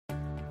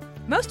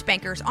Most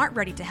bankers aren't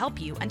ready to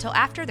help you until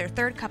after their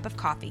third cup of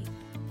coffee.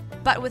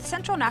 But with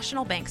Central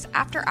National Bank's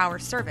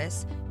after-hours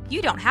service,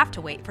 you don't have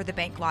to wait for the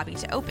bank lobby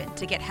to open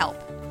to get help.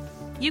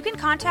 You can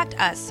contact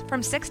us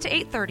from 6 to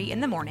 8:30 in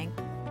the morning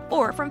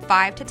or from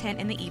 5 to 10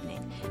 in the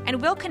evening,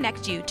 and we'll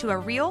connect you to a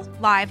real,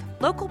 live,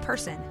 local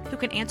person who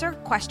can answer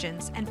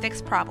questions and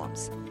fix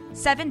problems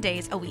 7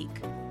 days a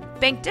week.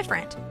 Bank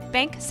different.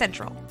 Bank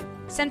Central.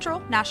 Central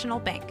National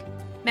Bank.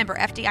 Member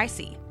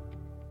FDIC.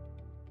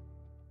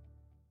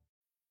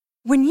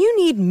 When you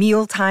need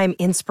mealtime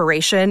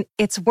inspiration,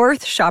 it's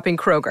worth shopping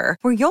Kroger,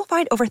 where you'll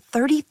find over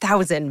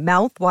 30,000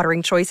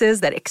 mouth-watering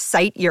choices that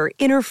excite your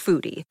inner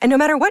foodie. And no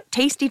matter what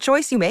tasty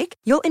choice you make,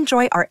 you'll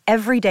enjoy our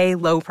everyday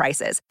low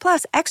prices,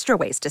 plus extra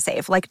ways to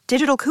save, like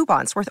digital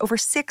coupons worth over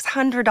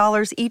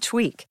 $600 each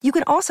week. You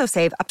can also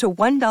save up to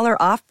 $1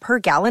 off per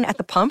gallon at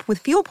the pump with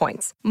fuel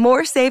points.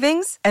 More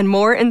savings and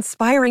more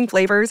inspiring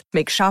flavors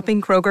make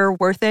shopping Kroger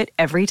worth it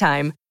every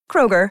time.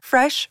 Kroger,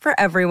 fresh for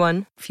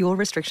everyone. Fuel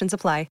restrictions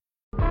apply.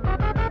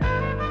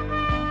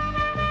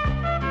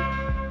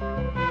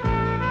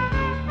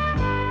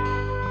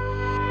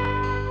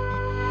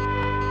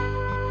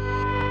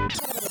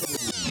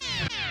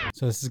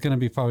 So this is going to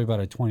be probably about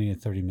a 20 to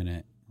 30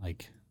 minute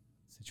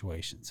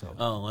situation. So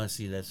I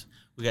see.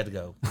 We got to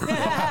go. if it's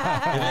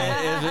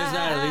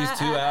not at least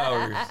 2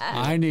 hours.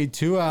 I need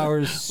 2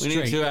 hours straight.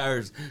 We need 2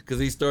 hours because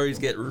these stories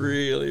get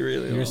really,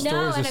 really long. Your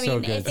stories are so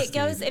good.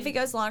 If it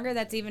goes longer,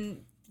 that's even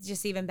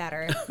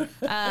better.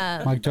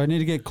 Mike, do I need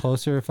to get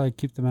closer if I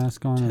keep the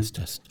mask on?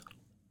 Test.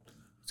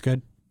 It's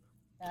good.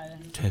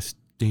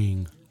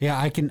 Testing. Yeah,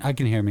 I can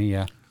hear me.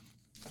 Yeah.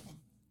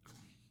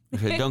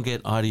 Okay, don't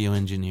get audio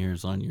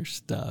engineers on your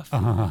stuff.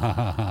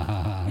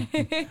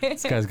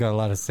 This guy's got a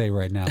lot to say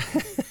right now.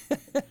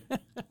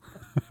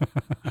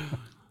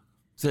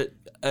 So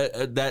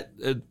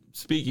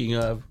speaking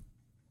of,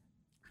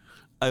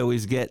 I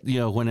always get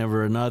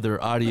whenever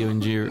another audio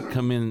engineer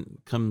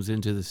comes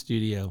into the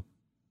studio,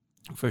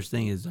 first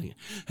thing is like,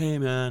 hey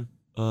man,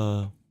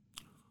 so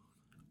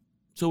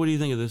what do you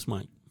think of this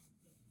mic?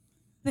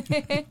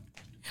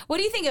 What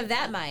do you think of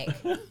that mic?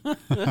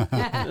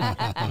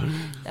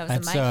 That was a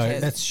mic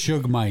joke. That's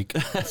Shug Mike.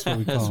 That's what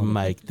we call him.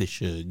 Mike the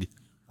Shug.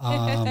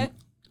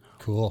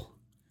 Cool.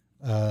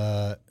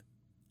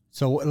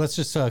 So let's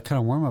just kind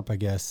of warm up, I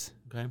guess.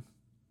 Okay.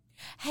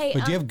 Hey,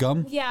 but do you have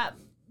gum? Yeah.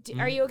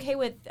 Are you okay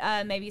with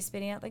maybe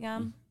spitting out the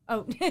gum?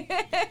 Oh.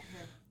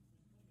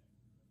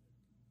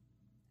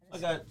 I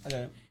got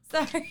it.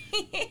 Sorry.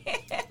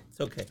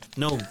 It's okay.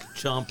 No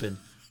chomping.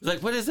 It's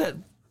like, what is that?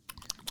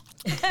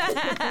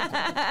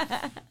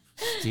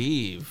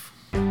 Steve.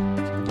 All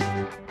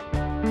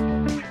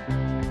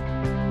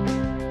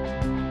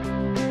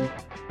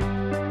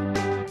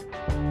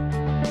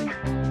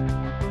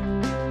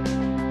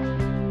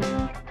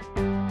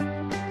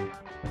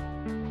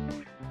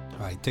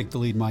right, take the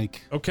lead,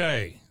 Mike.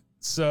 Okay,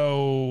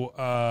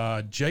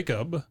 so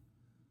Jacob,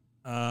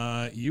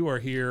 you are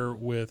here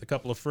with a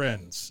couple of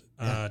friends.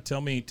 Tell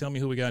me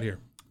who we got here.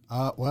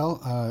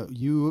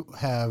 You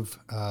have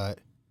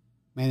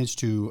managed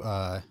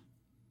to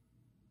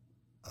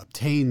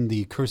obtain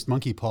the cursed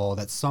monkey paw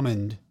that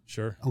summoned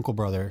Uncle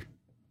Brother,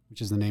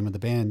 which is the name of the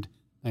band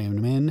I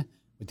am in,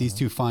 with these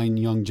two fine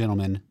young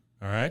gentlemen.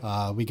 All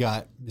right. We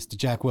got Mr.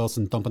 Jack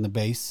Wilson thumping the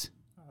bass.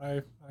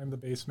 I'm the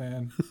bass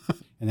man.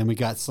 And then we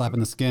got slapping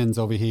the skins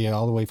over here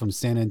all the way from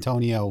San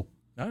Antonio,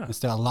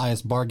 Mr.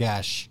 Elias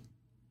Bargash.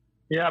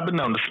 Yeah, I've been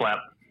known to slap.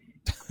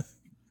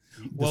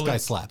 This guy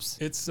slaps.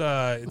 It's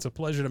a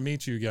pleasure to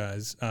meet you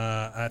guys.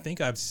 I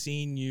think I've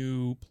seen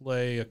you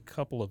play a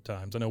couple of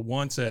times. I know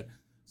once at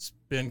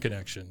Spin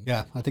Connection.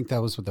 Yeah, I think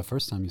that was the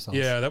first time you saw us.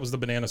 Yeah, that was the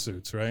Banana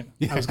Suits, right?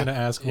 Yeah. I was going to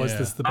ask, was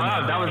this the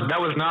banana? That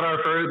was not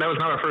our first. That was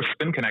not our first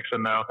Spin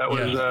Connection, though. That was.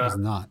 It was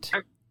not.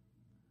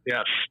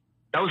 Yes,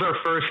 that was our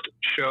first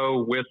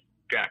show with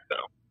Jack,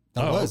 though.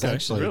 That was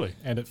actually really,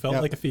 and it felt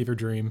like a fever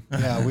dream.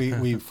 Yeah,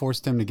 we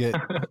forced him to get.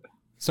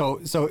 So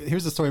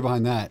here's the story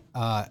behind that.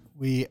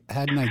 We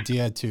had an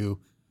idea to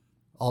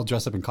all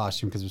dress up in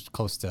costume because it was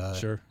close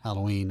to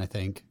Halloween, I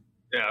think.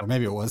 Yeah. Or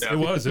maybe it was. Yeah.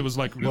 It was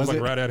like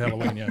right at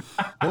Halloween, yeah.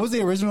 What was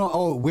the original?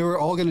 Oh, we were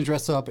all going to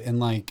dress up in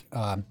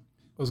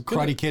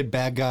Karate Kid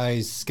bad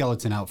guys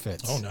skeleton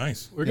outfits. Oh,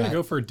 nice. We're going to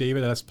go for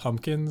David S.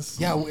 Pumpkins.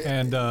 Yeah.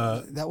 And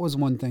that was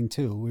one thing,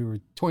 too. We were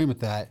toying with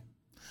that.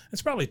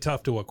 It's probably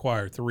tough to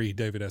acquire 3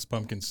 David S.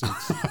 Pumpkin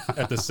suits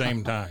at the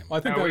same time. Well,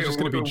 I think that was just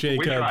going to be Jacob.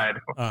 We tried.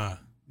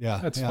 Yeah,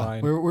 that's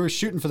fine. We were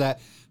shooting for that,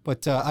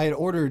 but I had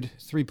ordered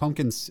 3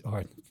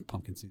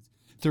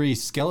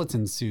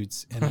 skeleton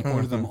suits, and I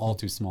ordered them all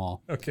too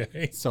small.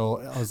 Okay.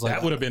 So I was like,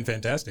 that would have been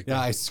fantastic.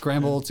 Yeah, I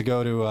scrambled to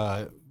go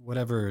to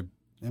whatever,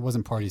 it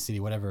wasn't Party City,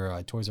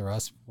 whatever Toys R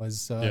Us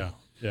was. Yeah,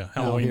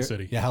 Halloween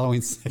City. Yeah,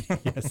 Halloween City.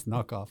 Yes,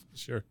 knockoff.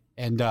 Sure.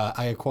 And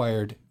I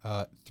acquired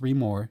 3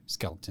 more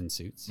skeleton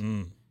suits,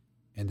 and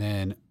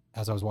then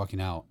as I was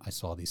walking out, I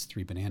saw these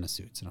 3 banana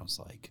suits, and I was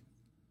like,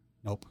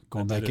 nope,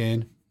 going back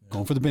in.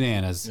 Going for the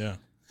bananas. Yeah.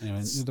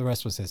 Anyway, the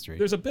rest was history.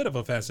 There's a bit of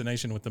a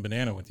fascination with the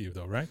banana with you,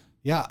 though, right?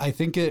 Yeah, I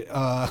think it.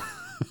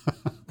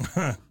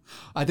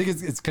 I think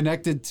it's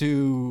connected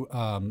to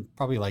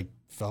probably like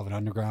Velvet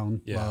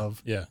Underground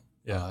love. Yeah.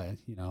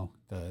 You know,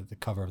 the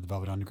cover of the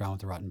Velvet Underground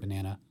with the rotten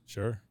banana.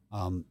 Sure.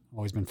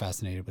 Always been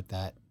fascinated with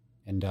that.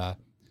 And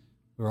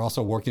we were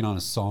also working on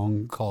a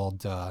song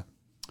called A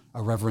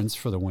Reverence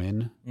for the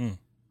Wind,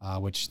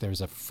 which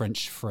there's a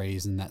French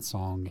phrase in that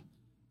song.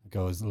 It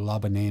goes, La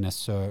banana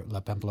sur la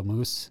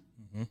pamplemousse,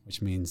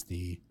 which means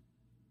the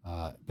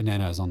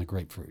banana is on the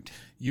grapefruit.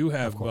 You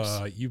have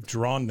you've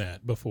drawn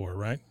that before,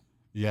 right?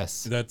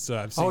 Yes. That's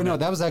I've seen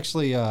that was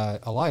actually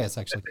Elias,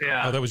 actually.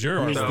 Yeah. Oh, that was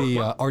your He's art. the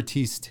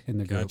artiste in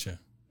the group. Gotcha.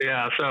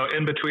 Yeah, so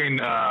in between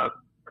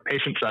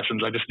patient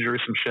sessions, I just drew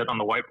some shit on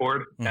the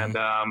whiteboard and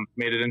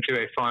made it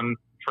into a fun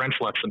French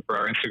lesson for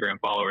our Instagram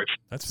followers.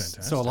 That's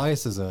fantastic. So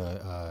Elias is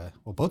well,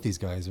 both these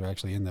guys are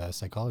actually in the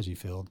psychology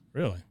field.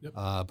 Really?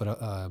 Well,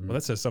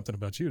 that says something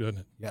about you, doesn't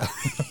it? Yeah.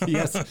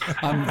 Yes.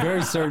 I'm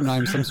very certain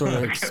I'm some sort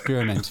of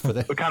experiment for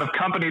that. What kind of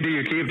company do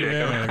you keep,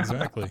 Jacob? Yeah,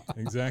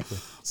 exactly.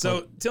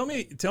 So tell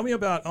me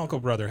about Uncle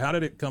Brother. How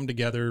did it come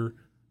together?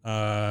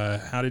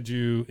 How did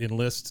you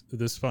enlist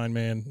this fine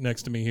man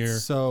next to me here?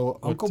 So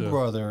Uncle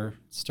Brother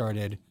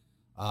started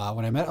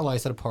when I met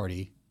Elias at a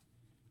party.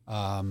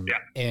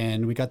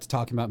 And we got to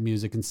talking about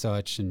music and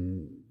such,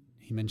 and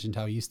he mentioned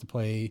how he used to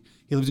play.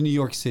 He lived in New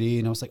York City,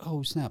 and I was like,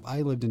 oh snap,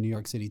 I lived in New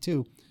York City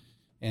too.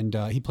 And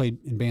he played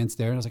in bands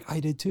there, and I was like, I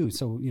did too.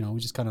 So we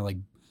just kind of like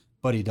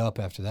buddied up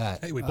after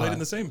that. Hey, we played in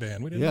the same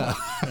band. We didn't. Yeah.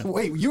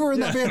 Wait, you were in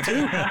that band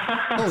too?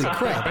 Holy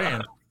crap!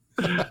 Band.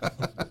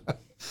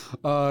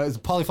 It's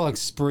Polyphonic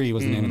Spree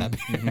was the name of that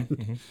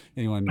band.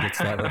 Anyone gets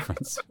that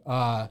reference?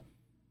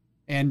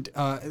 And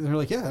they're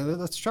like, yeah,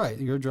 let's try it.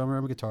 You're a drummer,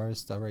 I'm a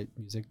guitarist, I write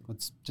music.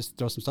 Let's just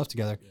throw some stuff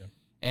together. Yeah.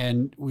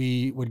 And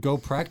we would go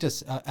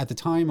practice. At the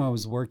time, I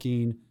was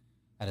working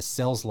at a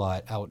sales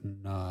lot out in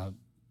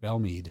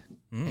Belmead,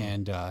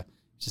 and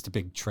just a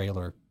big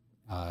trailer.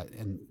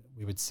 And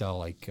we would sell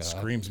like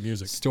Screams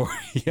music.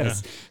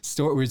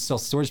 We'd sell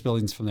storage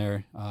buildings from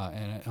there,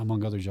 and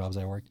among other jobs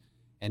I worked.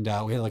 And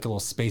we had like a little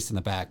space in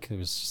the back. It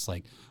was just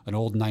like an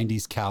old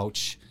 90s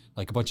couch,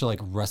 like a bunch of like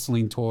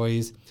wrestling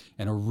toys,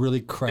 and a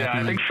really crappy.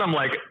 Yeah, I think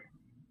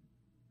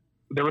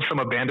there was some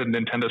abandoned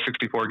Nintendo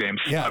 64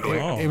 games. Yeah, I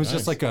believe. it was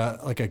just like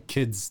a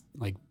kid's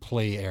like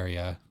play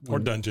area or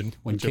dungeon.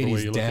 When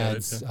Katie's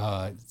dad's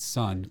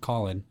son,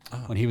 Colin,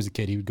 when he was a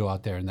kid, he would go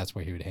out there, and that's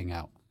where he would hang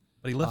out.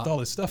 But he left all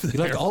his stuff there. He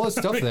left all his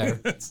stuff there.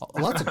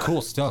 Lots of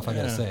cool stuff, I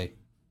gotta say.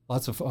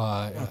 Lots of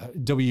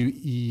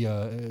WCW,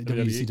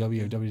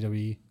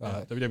 WWE.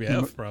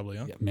 WWF probably,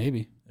 huh? Yeah,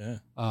 maybe. Yeah.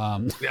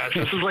 Yeah,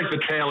 this is like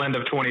the tail end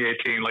of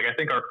 2018. Like I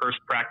think our first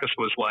practice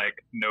was like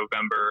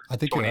November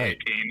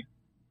 2018.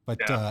 But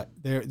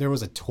there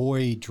was a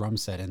toy drum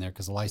set in there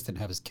because Elias didn't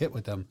have his kit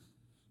with him.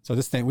 So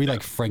this thing, we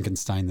like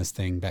Frankenstein this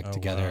thing back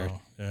together.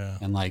 Wow. Yeah.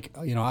 And like,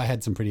 I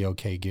had some pretty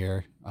okay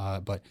gear.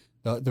 But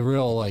the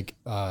real like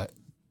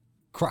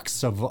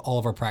crux of all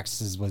of our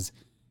practices was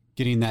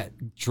getting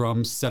that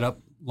drum set up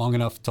long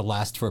enough to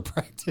last for a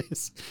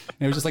practice.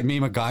 And it was just like me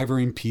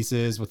MacGyvering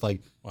pieces with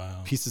like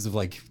pieces of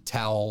like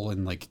towel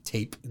and like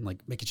tape and like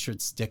making sure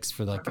it sticks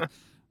for like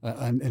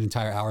an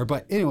entire hour.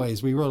 But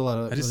anyways, we wrote a lot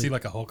of. I just see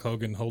like a Hulk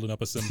Hogan holding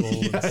up a cymbal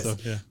and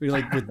stuff. Yeah. We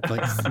like would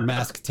like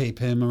mask tape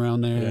him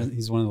around there. Yeah.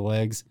 He's one of the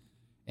legs.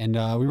 And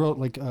we wrote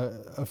like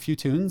a few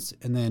tunes,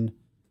 and then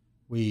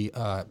we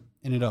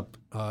ended up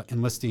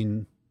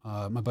enlisting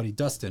my buddy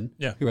Dustin,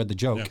 who had the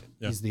joke.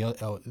 Yeah. He's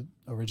the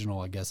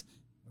original, I guess.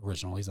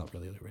 Original. He's not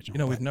really the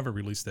original. We've never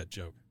released that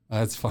joke.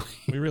 That's fine.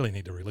 We really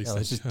need to release that.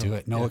 Let's just do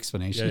it. No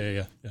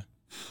explanation.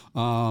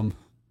 Yeah.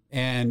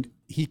 And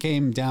he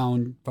came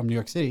down from New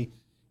York City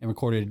and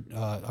recorded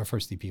our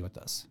first EP with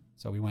us.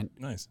 So we went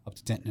up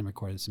to Denton and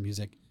recorded some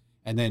music.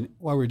 And then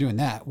while we were doing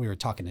that, we were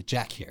talking to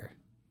Jack here,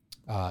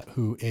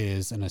 who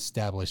is an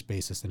established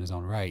bassist in his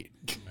own right.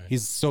 Nice.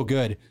 He's so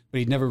good, but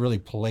he'd never really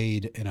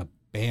played in a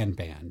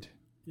band.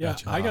 Yeah,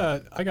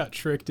 gotcha. I got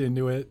tricked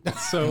into it.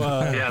 So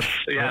yes.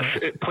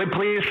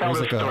 Please tell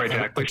the story,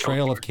 Jack. A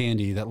trail of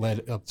candy that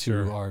led up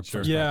to our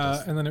first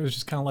practice. And then it was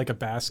just kind of like a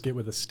basket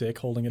with a stick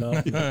holding it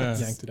up.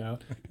 Yanked it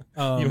out.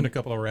 You and a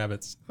couple of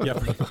rabbits. Yeah,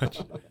 pretty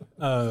much.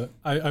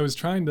 I was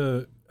trying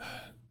to.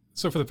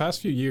 So for the past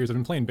few years, I've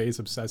been playing bass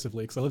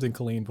obsessively because I lived in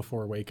Killeen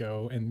before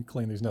Waco, and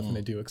Killeen there's nothing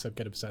to do except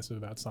get obsessive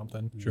about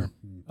something. Sure.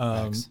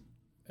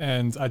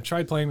 And I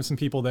tried playing with some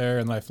people there,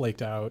 and I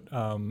flaked out.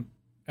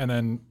 And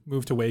then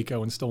moved to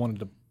Waco and still wanted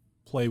to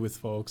play with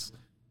folks.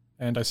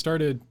 And I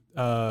started,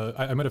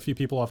 I met a few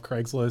people off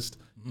Craigslist,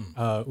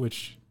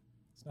 which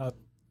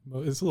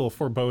it's a little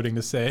foreboding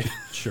to say.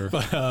 Sure.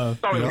 But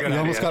you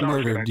almost got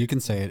murdered. You can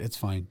say it. It's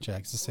fine,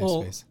 Jack. It's a safe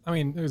space. I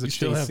mean, there's a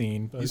chase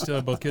scene. But you still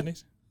have both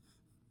kidneys?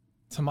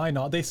 To my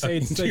knowledge, they say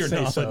your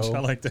knowledge. So. I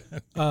like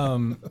that.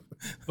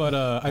 But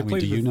I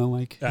played. Do you know,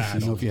 Mike? I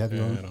don't know if you have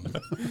your own. I don't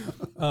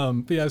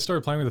know. But yeah, I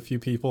started playing with a few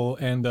people,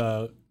 and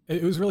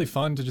it was really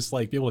fun to just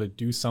like be able to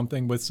do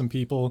something with some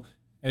people.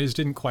 It just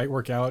didn't quite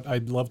work out.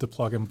 I'd love to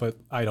plug them, but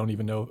I don't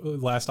even know.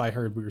 Last I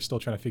heard, we were still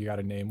trying to figure out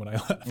a name when I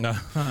left. No.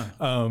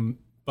 And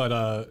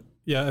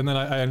then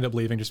I ended up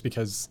leaving just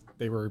because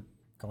they were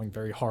going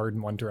very hard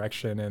in one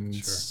direction, and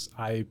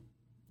I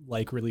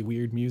like really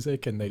weird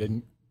music, and they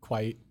didn't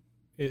quite.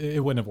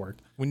 It wouldn't have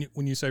worked.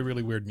 When you say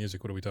really weird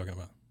music, what are we talking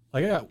about?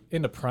 Like I got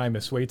into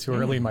Primus way too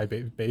early in my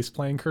bass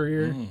playing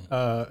career.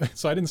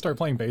 So I didn't start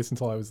playing bass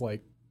until I was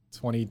like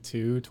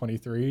 22,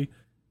 23,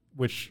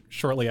 which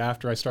shortly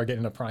after I started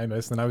getting into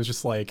Primus, and I was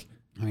just like,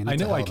 I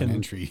know I can.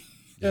 Entry.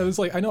 Yeah, it was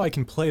like, I know I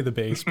can play the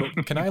bass,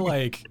 but can I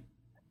like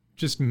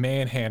just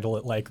manhandle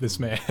it like this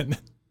man?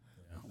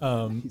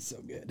 He's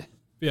so good.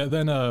 Yeah,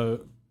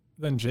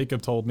 then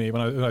Jacob told me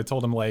when I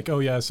told him like, oh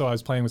yeah, so I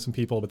was playing with some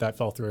people, but that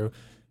fell through.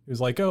 He was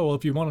like, oh, well,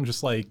 if you want to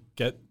just like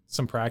get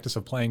some practice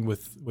of playing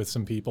with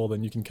some people,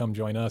 then you can come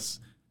join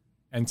us.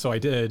 And so I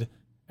did.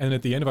 And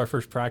at the end of our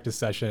first practice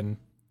session,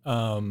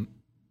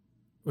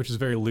 which is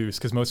very loose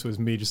because most of it was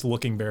me just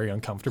looking very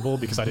uncomfortable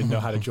because I didn't know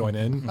how to join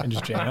in and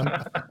just jam.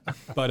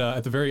 But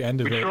at the very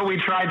end of it,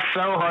 we tried so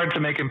hard to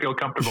make him feel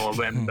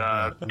comfortable, and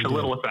to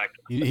little effect.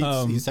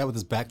 He sat with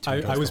his back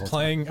to I was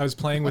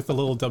playing with the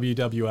little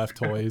WWF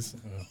toys.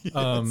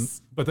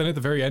 Yes. But then at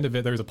the very end of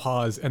it, there was a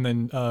pause, and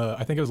then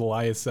I think it was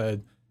Elias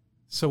said,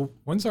 "So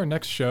when's our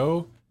next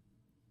show?"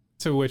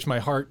 To which my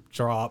heart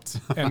dropped,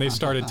 and they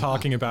started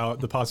talking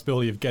about the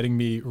possibility of getting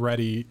me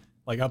ready,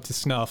 like up to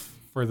snuff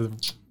for the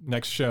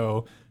next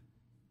show.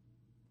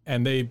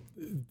 And that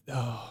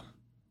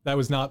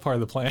was not part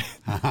of the plan.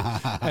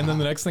 And then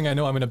the next thing I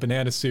know, I'm in a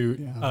banana suit.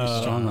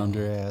 Strong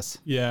under ass.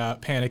 Yeah,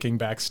 panicking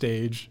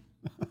backstage.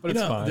 But it's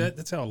fine.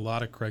 That's how a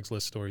lot of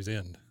Craigslist stories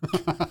end.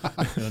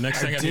 The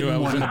next thing I knew, I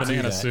was in a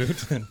banana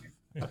suit.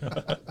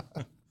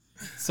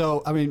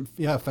 So, I mean,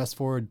 yeah, fast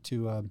forward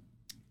to...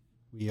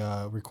 we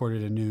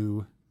recorded a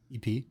new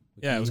EP.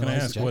 Yeah, I was going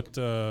to ask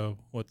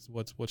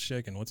what's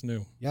shaking, what's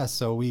new. Yeah,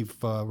 so we've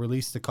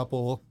released a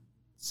couple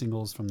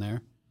singles from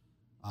there,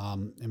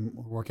 and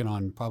we're working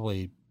on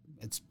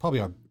it's probably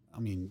our, I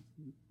mean,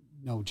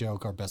 no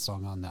joke, our best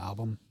song on the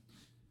album.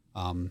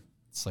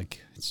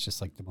 It's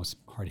just like the most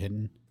hard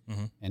hitting,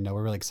 and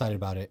we're really excited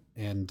about it.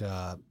 And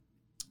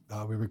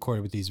we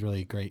recorded with these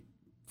really great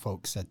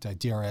folks at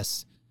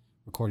DRS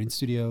Recording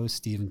Studios,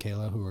 Steve and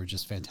Kayla, who are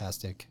just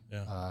fantastic.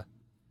 Yeah.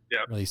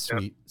 Really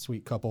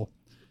sweet couple.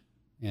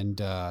 And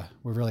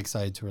we're really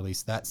excited to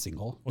release that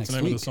single. What's next the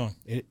name week. of the song?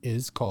 It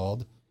is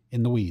called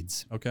In the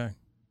Weeds. Okay.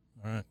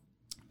 All right.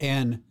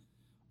 And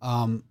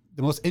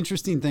the most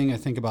interesting thing I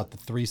think about the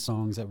 3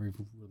 songs that we've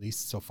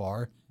released so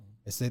far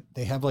is that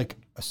they have like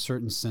a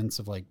certain sense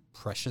of like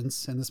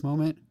prescience in this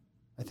moment,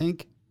 I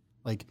think.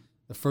 Like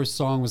the first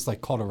song was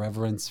like called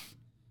Irreverence.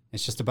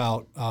 It's just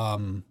about a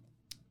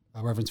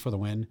reverence for the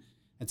win.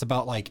 It's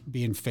about like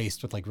being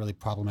faced with like really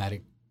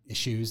problematic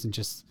issues, and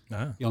just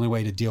the only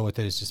way to deal with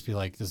it is just be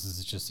like, this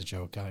is just a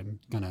joke. I'm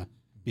gonna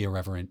be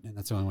irreverent, and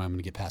that's the only way I'm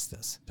gonna get past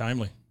this.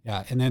 Timely.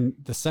 Yeah. And then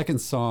the second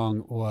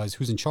song was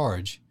Who's in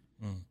Charge,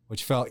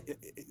 which felt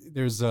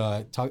it's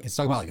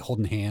talking about like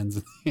holding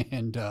hands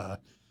and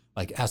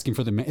like asking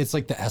for it's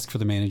like the ask for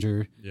the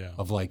manager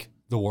of like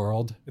the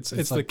world. It's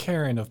like, the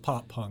Karen of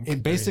pop punk.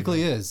 It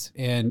basically is,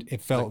 and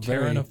it felt the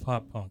Karen of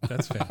pop punk.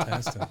 That's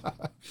fantastic.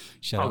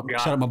 Shout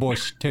out my boy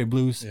Terry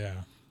Blues. Yeah.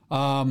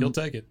 He'll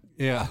take it.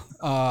 Yeah.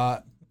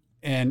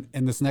 And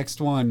this next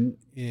one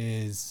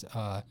is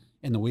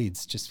In the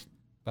Weeds, just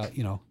about,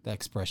 the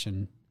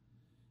expression.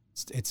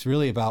 It's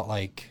really about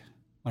like,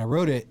 when I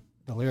wrote it,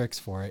 the lyrics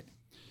for it,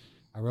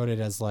 I wrote it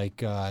as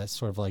like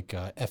sort of like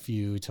a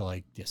FU to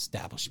like the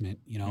establishment,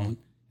 and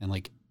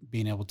like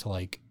being able to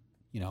like,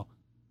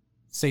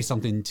 say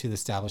something to the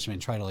establishment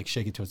and try to like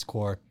shake it to its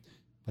core.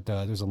 But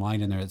there's a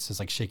line in there that says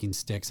like shaking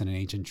sticks in an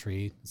ancient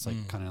tree. It's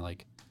like kind of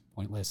like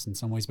pointless in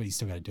some ways, but you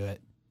still got to do it.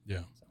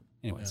 Yeah. So,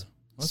 anyways,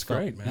 that's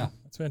great, man. Yeah.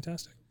 That's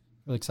fantastic.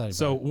 Really excited.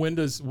 So about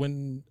it.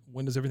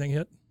 when does everything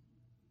hit?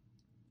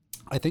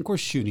 I think we're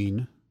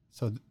shooting.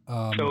 So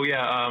I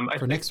for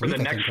think next for week,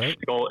 the next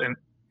single, and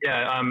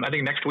I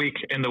think next week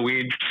In the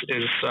Weeds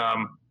is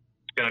going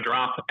to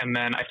drop, and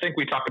then I think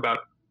we talked about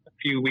a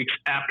few weeks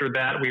after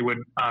that we would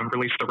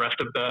release the rest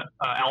of the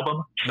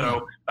album.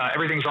 So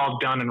everything's all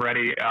done and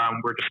ready.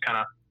 We're just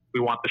we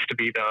want this to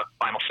be the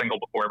final single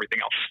before everything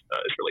else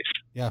is released.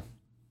 Yeah.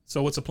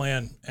 So what's the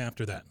plan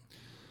after that?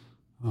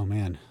 Oh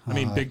man. I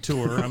mean, big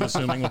tour. I'm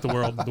assuming with the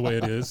world the way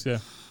it is. Yeah.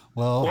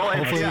 Well,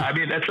 hopefully... I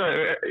mean, this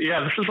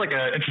is like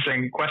an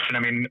interesting question. I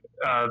mean,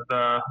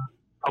 the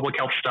public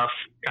health stuff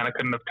kind of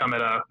couldn't have come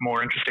at a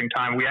more interesting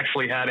time. We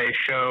actually had a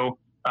show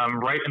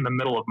right in the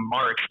middle of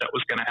March that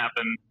was going to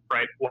happen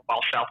right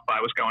while South by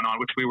was going on,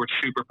 which we were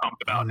super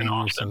pumped about in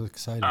Austin. So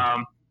excited.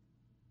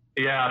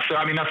 So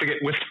I mean, not to get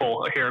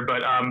wistful here,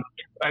 but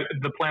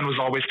the plan was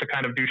always to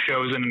kind of do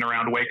shows in and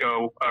around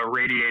Waco,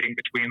 radiating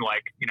between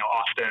like,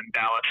 Austin,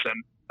 Dallas,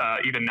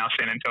 and even now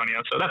San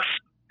Antonio. So that's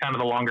kind of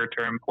the longer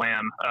term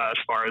plan as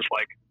far as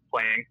like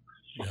playing.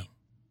 Yeah.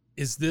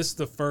 Is this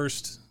the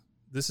first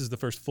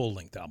full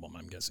length album,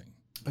 I'm guessing?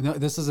 No,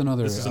 this is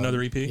another. This is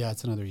another EP? Yeah,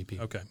 it's another EP.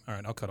 Okay. All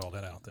right. I'll cut all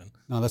that out then.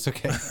 No, that's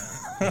okay.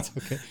 That's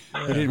okay.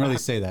 I didn't really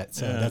say that,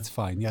 so that's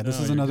fine. Yeah, this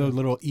is another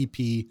little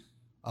EP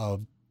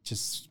of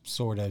just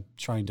sort of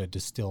trying to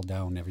distill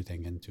down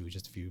everything into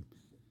just a few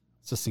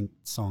succinct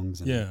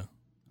songs. And,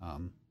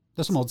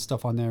 There's some old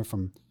stuff on there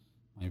from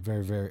my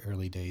very, very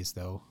early days,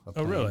 though.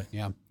 Oh, really?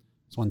 Yeah.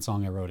 It's one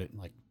song I wrote it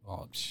like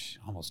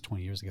almost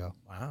 20 years ago.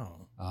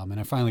 Wow. And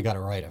I finally got it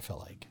right, I felt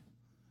like.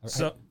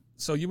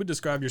 So you would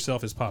describe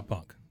yourself as pop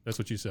punk. That's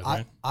what you said,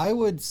 right? I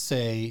would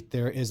say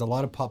there is a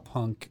lot of pop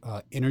punk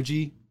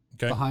energy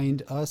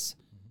behind us.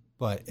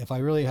 But if I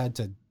really had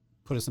to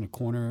put us in a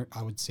corner,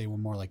 I would say we're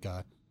more like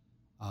a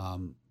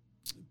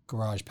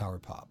garage power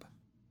pop.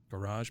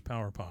 Garage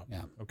power pop.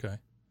 Yeah. Okay.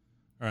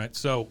 All right.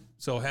 So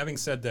having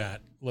said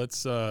that,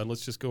 let's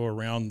just go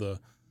around the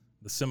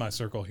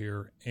semicircle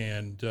here,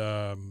 and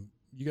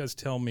you guys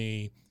tell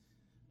me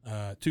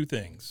two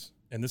things,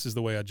 and this is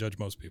the way I judge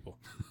most people.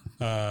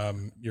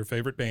 Your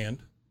favorite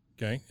band,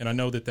 okay, and I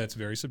know that that's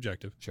very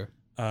subjective. Sure.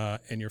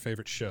 And your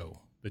favorite show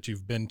that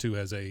you've been to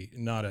as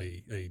not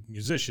a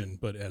musician,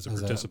 but as a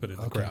participant in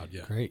the crowd.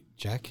 Yeah. Great.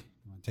 Jack,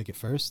 you want to take it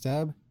first,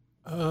 Stab?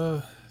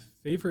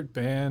 Favorite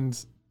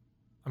band,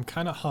 I'm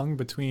kind of hung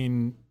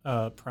between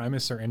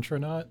Primus or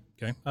Intronaut.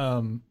 Okay.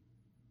 I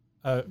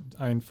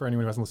mean, for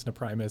anyone who hasn't listened to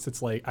Primus,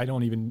 it's like I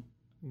don't even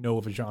know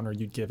of a genre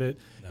you'd give it.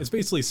 No. It's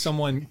basically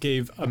someone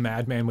gave a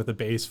madman with a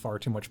bass far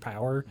too much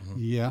power. Mm-hmm.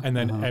 Yeah. And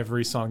then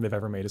every song they've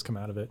ever made has come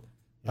out of it.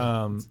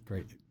 Yeah, that's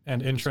great.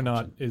 And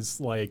Intronaut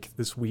is like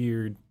this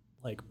weird,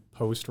 like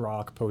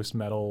post-rock,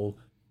 post-metal.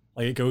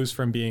 Like it goes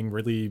from being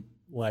really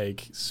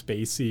like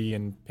spacey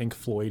and Pink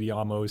Floydy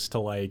almost to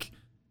like,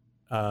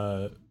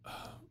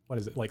 what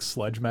is it, like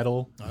sludge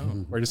metal,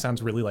 where it just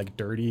sounds really like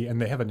dirty.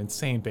 And they have an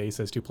insane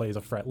bassist who plays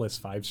a fretless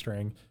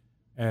 5-string.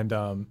 And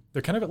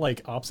they're kind of at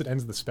like opposite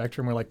ends of the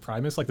spectrum where like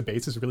Primus, like the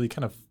bass is really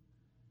kind of,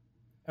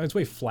 I mean, it's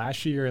way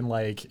flashier and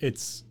like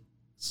it's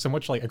so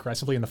much like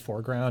aggressively in the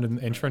foreground, and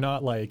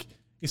Intronaut, like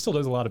he still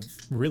does a lot of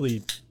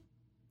really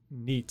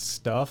neat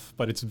stuff,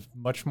 but it's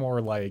much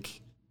more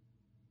like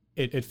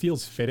it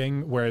feels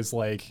fitting. Whereas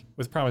like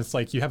with Primus, it's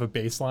like you have a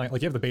bass line,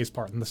 like you have the bass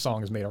part and the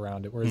song is made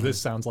around it. Whereas this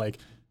sounds like,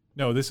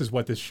 no, this is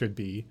what this should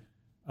be.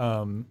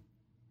 So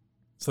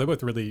they're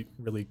both really,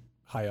 really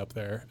high up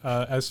there.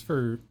 As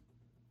for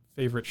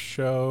favorite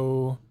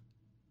show,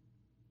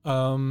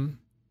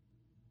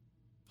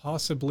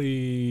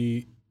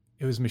 possibly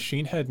it was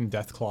Machine Head and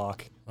Death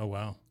Clock. Oh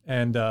wow!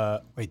 And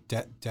wait,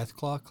 Death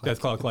Clock? Death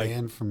Clock, like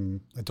band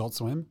from Adult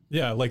Swim?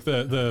 Yeah, like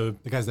the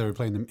guys that were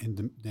playing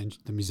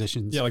the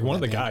musicians. Yeah, like one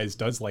of the guys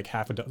does like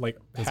half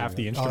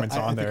the instruments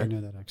on there. I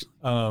know that actually.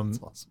 That's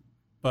awesome.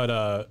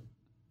 But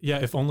yeah,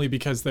 if only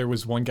because there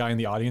was one guy in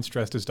the audience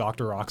dressed as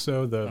Dr.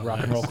 Roxo, the rock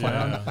and roll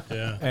clown.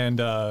 Yeah. And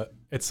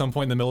at some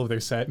point in the middle of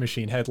their set,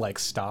 Machine Head like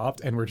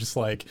stopped, and we're just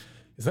like,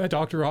 "Is that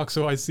Dr.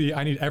 Roxo I see?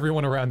 I need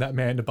everyone around that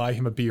man to buy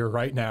him a beer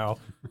right now."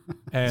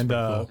 And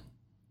cool.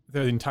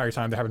 The entire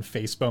time they're having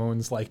face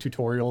bones like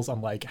tutorials on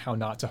like how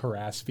not to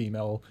harass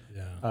female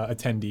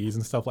attendees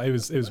and stuff. Like it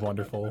was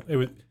wonderful. It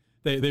was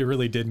they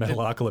really did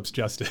Metalocalypse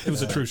justice. It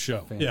was a true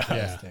show.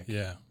 Fantastic.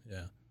 Yeah.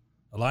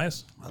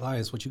 Elias,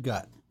 what you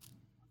got?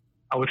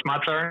 Oh, it's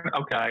my turn?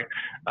 Okay.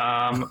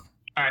 All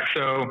right,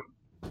 so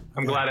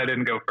I'm glad I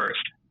didn't go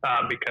first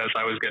because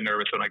I always get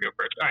nervous when I go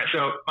first. All right,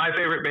 so my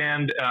favorite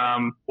band,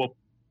 well,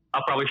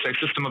 I'll probably say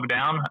System of a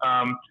Down.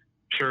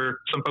 Sure,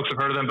 some folks have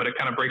heard of them, but it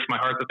kind of breaks my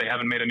heart that they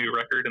haven't made a new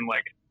record in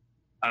like,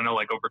 I don't know,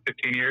 like over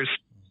 15 years.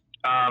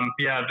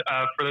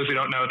 For those who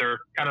don't know, they're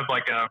kind of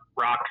like a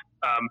rock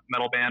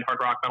metal band, hard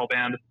rock metal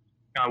band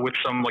with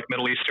some like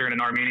Middle Eastern and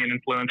Armenian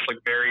influence, like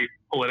very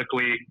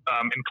politically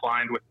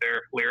inclined with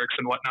their lyrics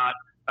and whatnot.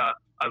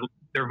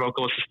 Their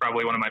vocalist is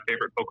probably one of my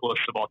favorite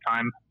vocalists of all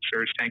time,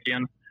 Serj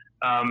Tankian.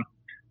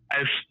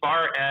 As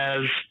far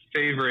as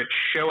favorite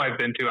show I've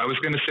been to, I was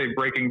going to say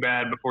Breaking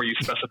Bad before you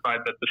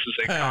specified that this is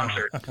a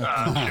concert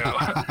show.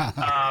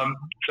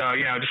 So,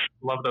 just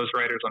love those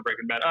writers on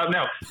Breaking Bad.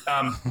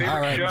 Favorite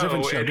all right,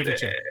 show. Different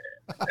show.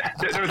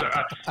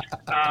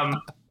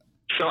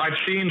 So I've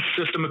seen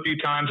System a few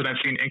times, and I've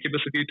seen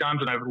Incubus a few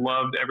times, and I've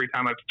loved every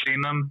time I've seen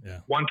them.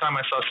 Yeah. One time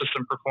I saw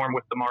System perform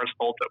with the Mars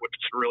Volta, which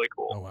is really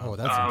cool. Oh, wow.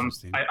 That's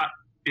interesting.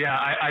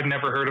 I'd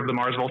never heard of the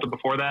Mars Volta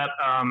before that.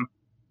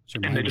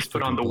 And they just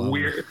put on the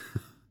weird...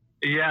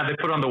 Yeah, they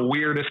put on the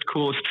weirdest,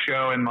 coolest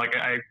show, and like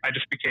I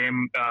just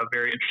became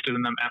very interested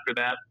in them after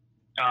that.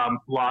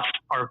 Lost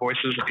our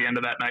voices at the end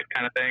of that night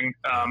kind of thing.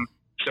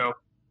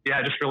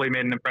 It just really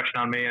made an impression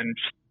on me and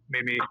just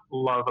made me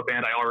love a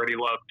band I already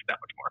loved that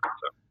much more.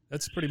 So.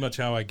 That's pretty much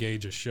how I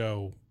gauge a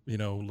show,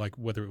 like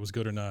whether it was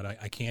good or not.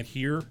 I can't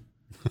hear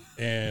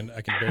and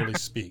I can barely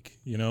speak.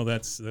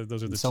 Those are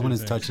the someone two is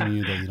things. touching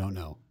you that you don't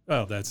know.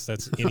 Well, that's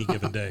any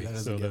given day.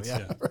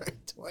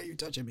 Right. Why are you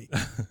touching me?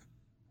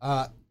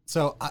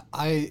 So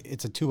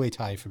it's a two-way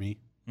tie for me.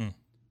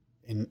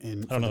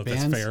 In I don't know if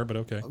that's fair, but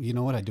okay. You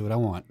know what? I do what I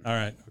want. All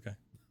right. Okay.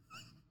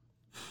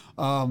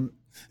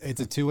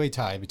 It's a two-way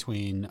tie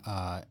between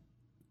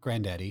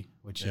Grandaddy,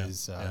 which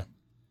is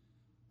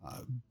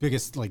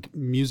biggest like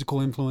musical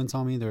influence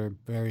on me. They're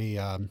very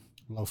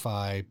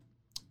lo-fi,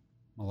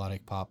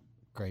 melodic pop,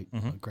 great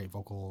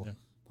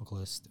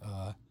vocalist,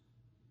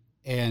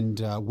 and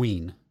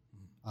Ween,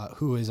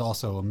 who is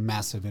also a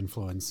massive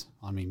influence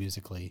on me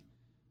musically.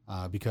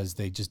 because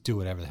they just do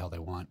whatever the hell they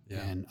want,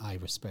 Yeah. and I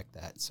respect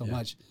that so Yeah.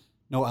 much.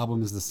 No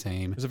album is the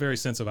same. There's a very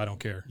sense of I don't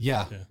care.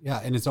 Yeah,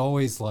 and it's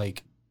always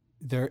like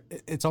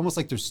it's almost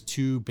like there's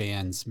two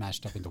bands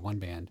mashed up into one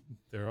band,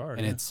 There are.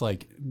 and it's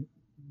like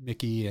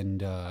Mickey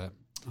and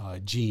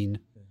Gene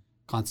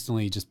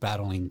constantly just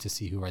battling to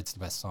see who writes the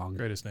best song.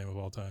 greatest name of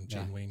all time,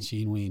 Gene Ween.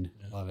 Gene Ween,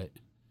 love it.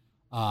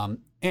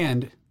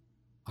 And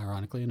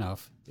ironically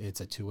enough, it's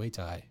a two-way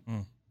tie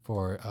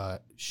for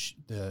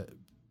the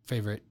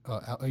favorite.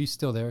 Are you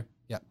still there?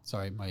 Yeah.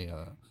 Sorry, my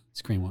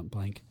screen went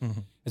blank.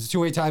 It's a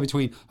two-way tie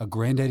between a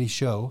Granddaddy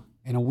show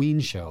and a Ween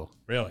show.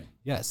 Really?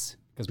 Yes,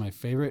 because my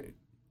favorite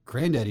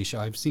Granddaddy show,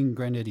 I've seen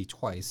Granddaddy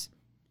twice,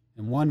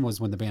 and one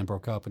was when the band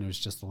broke up and it was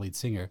just the lead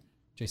singer,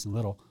 Jason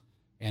Little,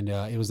 and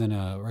it was in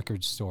a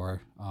record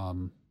store.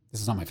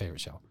 This is not my favorite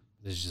show.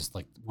 This is just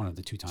like one of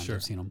the two times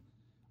I've seen him.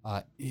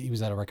 He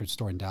was at a record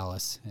store in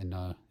Dallas, and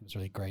it was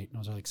really great. And I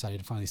was really excited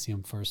to finally see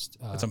him first.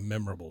 That's a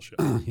memorable show.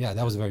 Yeah,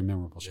 that was a very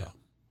memorable show. Yeah.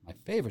 My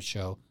favorite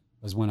show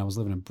was when I was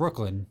living in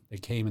Brooklyn. They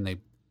came and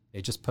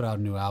they just put out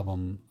a new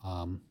album,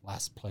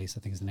 Last Place, I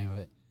think is the name of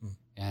it.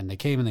 And they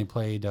came and they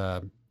played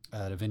at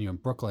a venue in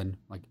Brooklyn.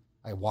 Like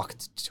I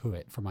walked to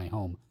it from my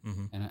home,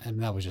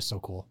 and that was just so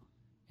cool.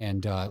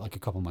 And like a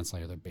couple months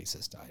later, their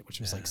bassist died, which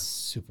was like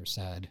super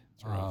sad.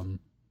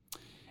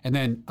 And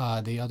then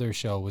the other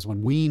show was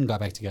when Ween got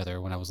back together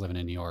when I was living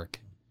in New York,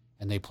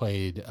 and they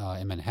played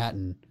in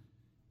Manhattan.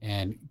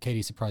 And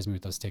Katie surprised me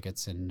with those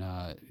tickets, and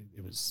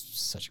it was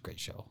such a great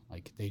show.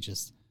 Like they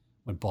just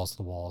went balls to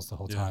the walls the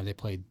whole time. They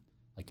played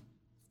like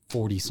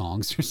 40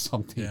 songs or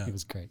something. Yeah. It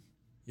was great.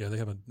 Yeah, they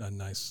have a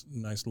nice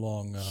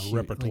long Huge,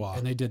 repertoire. like,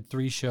 and they did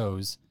 3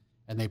 shows,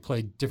 and they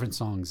played different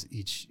songs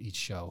each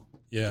show.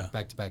 Yeah.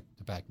 Back to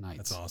back nights.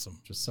 That's awesome.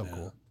 Which was so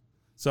cool.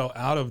 So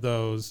out of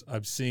those,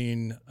 I've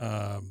seen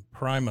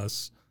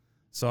Primus.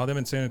 Saw them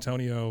in San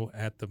Antonio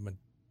at the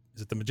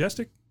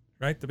Majestic,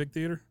 right? The big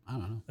theater? I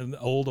don't know. An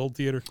old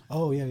theater.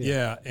 Oh, yeah.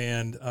 Yeah,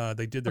 and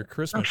they did their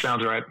Christmas. That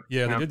sounds right.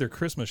 Yeah, they did their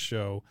Christmas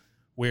show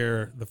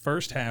where the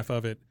first half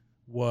of it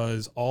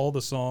was all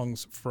the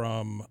songs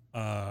from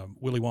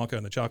Willy Wonka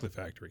and the Chocolate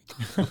Factory.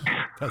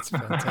 That's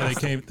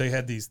fantastic. And they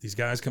had these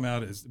guys come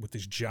out with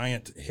these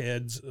giant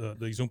heads,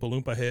 these Oompa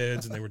Loompa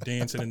heads, and they were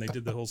dancing, and they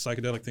did the whole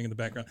psychedelic thing in the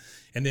background.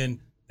 And then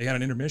they had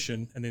an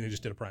intermission, and then they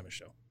just did a Primus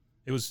show.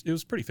 It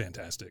was pretty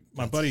fantastic.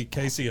 My buddy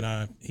Casey and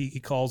I, he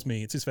calls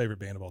me. It's his favorite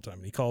band of all time.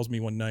 And he calls me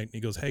one night, and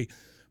he goes, "Hey,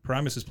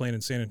 Primus is playing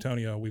in San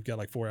Antonio. We've got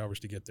like 4 hours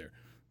to get there."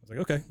 I was like,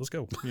 "Okay, let's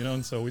go."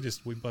 And so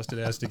we busted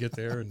ass to get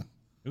there, and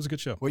it was a good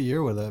show. What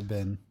year would that have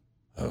been?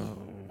 Oh,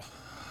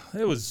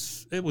 it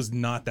was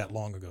not that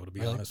long ago, to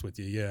be honest with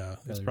you. Yeah,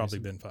 it's probably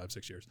been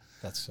 5-6 years.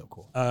 That's so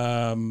cool.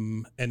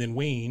 And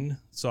then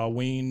saw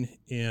Ween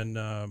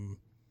in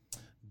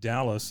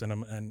Dallas, and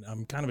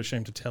I'm kind of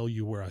ashamed to tell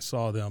you where I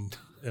saw them.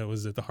 It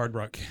was at the Hard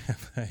Rock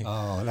Cafe.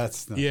 Oh,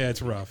 that's yeah,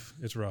 it's rough.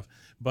 It's rough.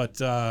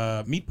 But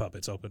Meat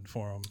Puppets opened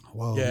for them.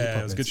 Whoa, yeah,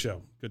 it was a good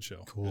show. Good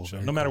show. Cool. Good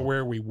show. No matter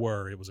where we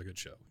were, it was a good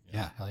show.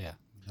 Yeah, hell yeah.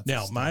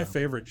 Now, my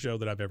favorite show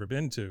that I've ever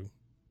been to,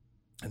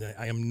 and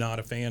I am not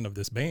a fan of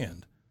this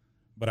band,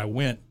 but I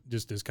went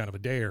just as kind of a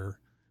dare.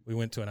 We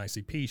went to an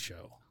ICP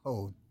show.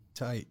 Oh,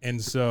 tight.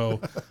 And so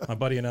my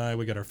buddy and I,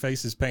 we got our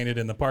faces painted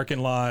in the parking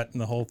lot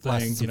and the whole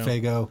thing. Some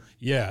Faygo.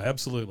 Yeah,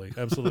 absolutely.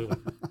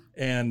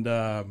 And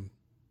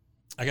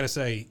I got to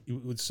say,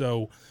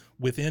 so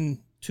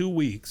within 2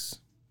 weeks,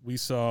 we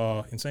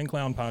saw Insane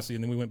Clown Posse,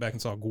 and then we went back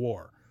and saw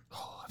Gwar.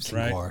 Oh, I've seen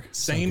right? Gwar.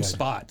 Same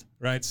spot,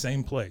 right?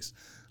 Same place.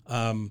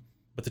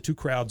 But the two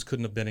crowds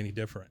couldn't have been any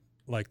different.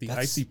 Like the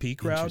ICP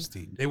crowd,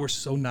 they were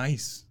so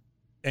nice.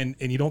 And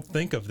you don't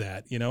think of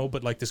that,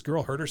 but like this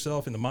girl hurt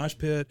herself in the mosh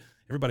pit.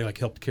 Everybody like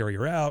helped carry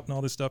her out and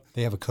all this stuff.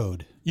 They have a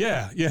code.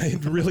 Yeah,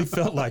 it really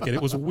felt like it.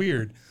 It was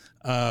weird.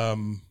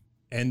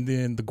 And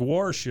then the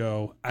Gwar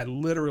show, I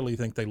literally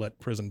think they let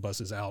prison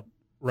buses out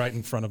right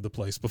in front of the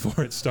place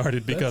before it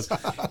started because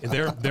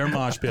their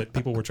mosh pit,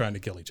 people were trying to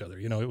kill each other.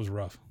 It was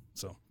rough.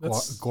 So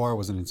Gwar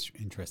was an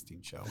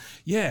interesting show.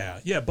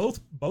 Yeah.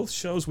 Both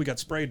shows we got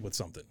sprayed with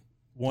something.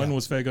 One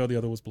was Faygo, the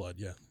other was blood.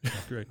 Yeah,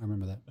 great. I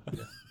remember that.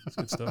 Yeah, it's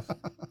good stuff.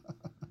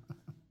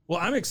 Well,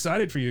 I'm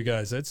excited for you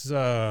guys. This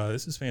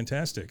is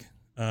fantastic.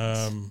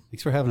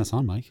 Thanks for having us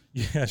on, Mike.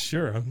 Yeah,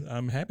 sure.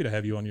 I'm happy to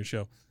have you on your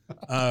show.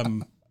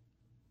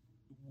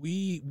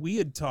 We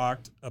had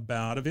talked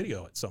about a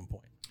video at some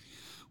point.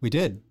 We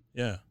did.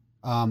 Yeah.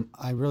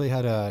 I really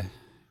had a.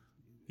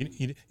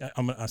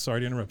 I'm sorry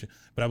to interrupt you,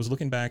 but I was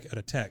looking back at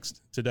a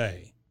text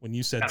today when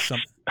you said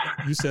something.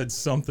 You said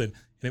something,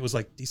 and it was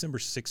like December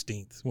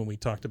 16th when we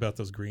talked about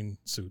those green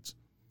suits.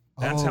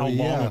 That's how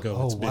long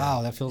ago it's been. Oh,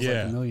 wow. That feels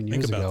like a million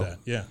years ago. Think about that.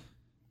 Yeah.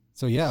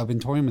 So, yeah, I've been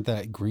toying with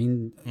that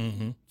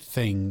green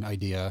thing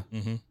idea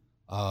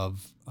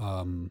of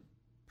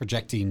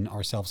projecting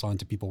ourselves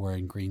onto people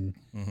wearing green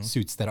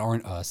suits that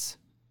aren't us.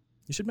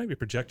 You should maybe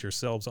project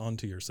yourselves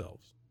onto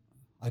yourselves.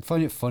 I'd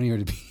find it funnier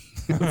to be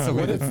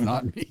somebody that's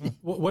not me.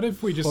 What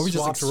if we just Or we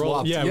swapped just like, roles?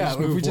 swapped. Yeah, Yeah,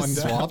 we if we just moved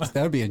just one down. swapped,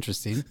 that would be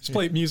interesting. Just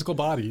play musical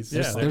bodies.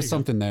 Yeah, there you There's go.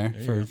 something there There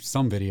you for go.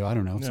 some video. I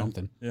don't know, Yeah.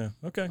 something. Yeah.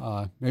 Okay.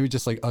 Maybe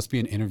just like us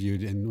being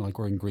interviewed and like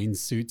wearing green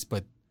suits,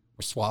 but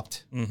we're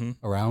swapped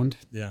around.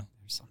 Yeah.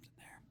 There's something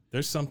there.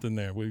 There's something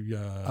there. We.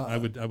 I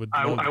would. love-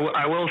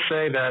 I will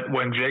say that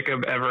when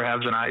Jacob ever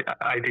has an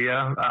idea,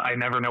 I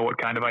never know what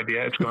kind of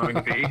idea it's going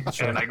to be,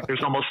 and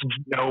there's almost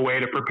no way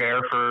to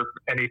prepare for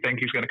anything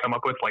he's going to come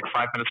up with like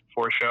 5 minutes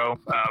before a show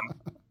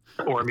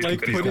or a music Like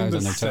video. putting Guys the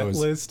on their set toes.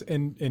 list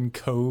in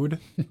code.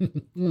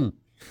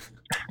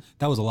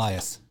 That was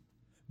Elias.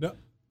 No,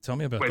 Tell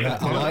me about Wait,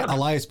 that.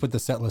 Elias put the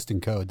set list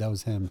in code. That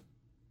was him.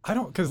 I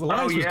don't, because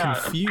Elias yeah.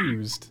 was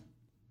confused.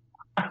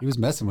 He was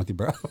messing with you,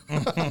 bro. No,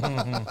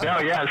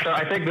 yeah. So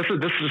I think this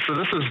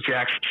is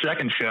Jack's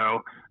second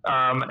show,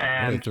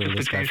 and throw just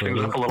this to guy change for a things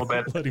loop. up a little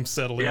bit. Let him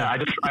settle Yeah,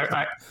 in.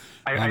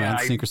 I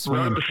sink or wrote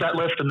up swim. the set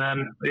list, and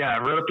then I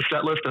wrote up the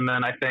set list, and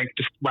then I think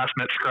just last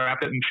minute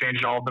scrapped it and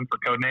changed all of them for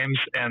code names.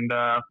 And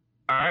all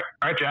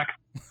right, Jack,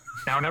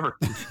 now or never.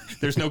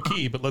 There's no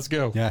key, but let's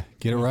go. Yeah,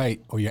 get it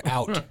right or you're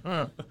out.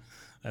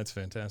 That's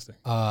fantastic.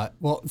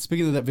 Well,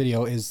 speaking of that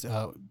video, is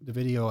the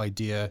video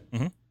idea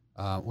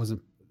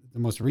wasn't the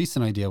most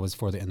recent idea was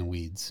for the In the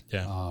Weeds.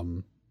 Yeah.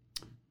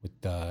 With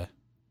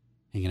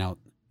hanging out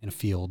in a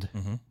field,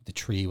 the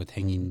tree with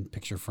hanging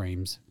picture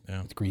frames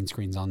with green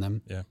screens on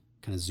them. Yeah.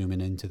 Kind of zooming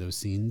into those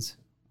scenes.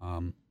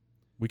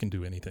 We can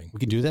do anything. We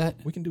can do that.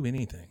 We can do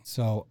anything.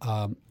 So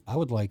I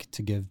would like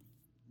to give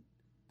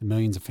the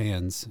millions of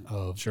fans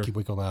of Keep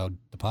Wicked Loud,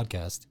 the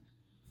podcast,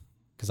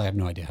 because I have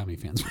no idea how many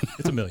fans.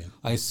 It's a million.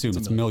 I assume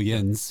it's a million.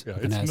 millions. Yeah,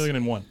 with it's an a S million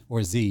and one. or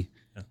a Z.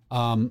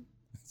 Yeah.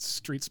 It's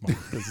street smart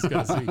because it's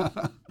got a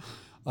Z.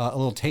 A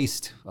little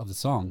taste of the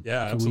song.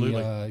 Yeah,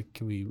 absolutely.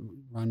 Can we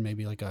run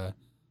maybe like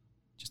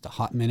just a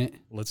hot minute?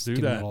 Let's do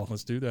Give it a that. little-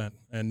 Let's do that.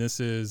 And this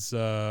is,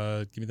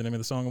 give me the name of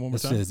the song one more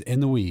This time. is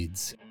In the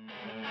Weeds.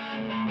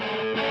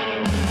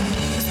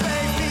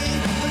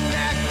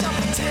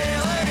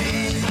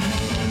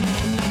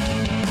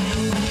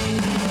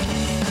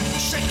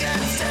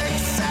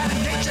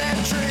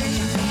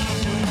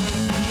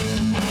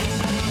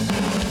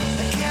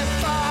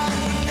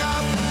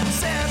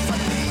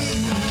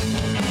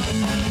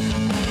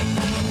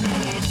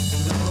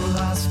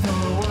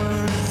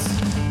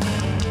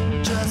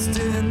 Just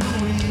in the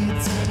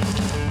weeds,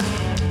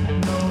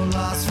 no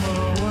loss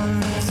for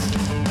words.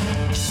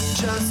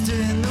 Just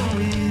in the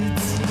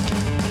weeds.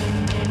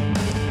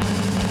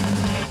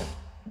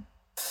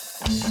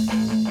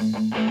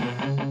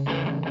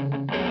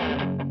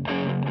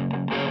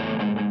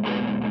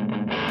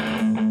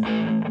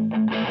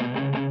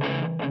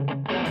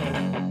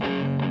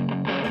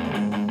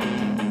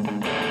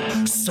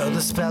 So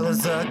the spell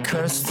is a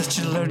curse that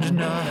you learned in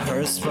a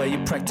hearse while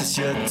you practice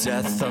your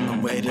death on the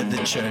way to the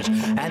church.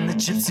 And the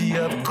gypsy,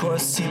 of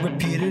course, he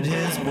repeated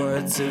his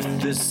words. If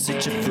this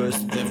ain't your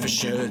first, then for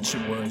sure it's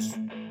your worst.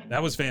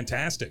 That was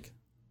fantastic.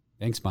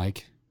 Thanks,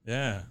 Mike.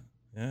 Yeah.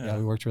 Yeah,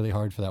 we worked really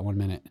hard for that 1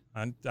 minute.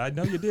 I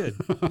know you did.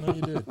 I know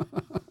you did.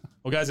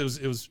 Well, guys,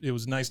 it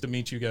was nice to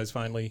meet you guys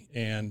finally,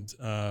 and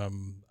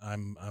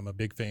I'm a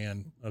big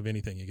fan of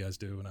anything you guys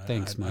do, and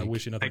Thanks, I Mike.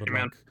 wish you nothing Thank but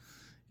you, luck.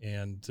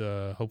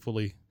 And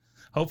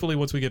hopefully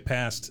once we get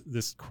past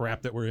this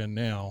crap that we're in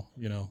now,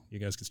 you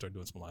guys can start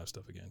doing some live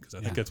stuff again, because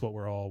I think that's what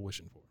we're all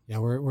wishing for. Yeah,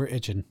 we're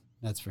itching.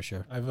 That's for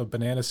sure. I have a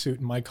banana suit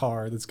in my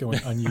car that's going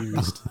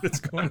unused. It's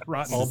going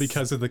rotten. All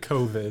because of the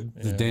COVID.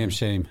 It's a damn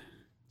shame.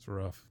 It's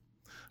rough.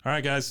 All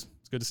right, guys,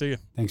 it's good to see you.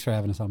 Thanks for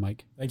having us on,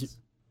 Mike. Thank you.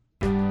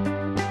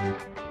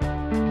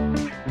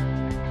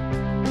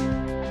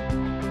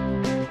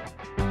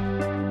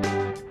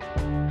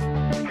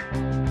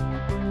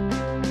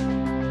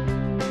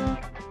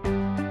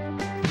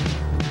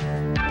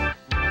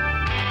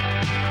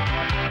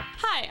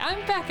 Hi,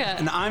 I'm Becca.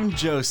 And I'm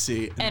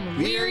Josie. And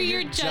we're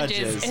your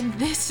judges. And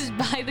this is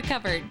By the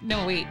Cover.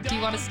 No, wait. Do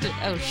you want us to?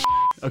 Oh,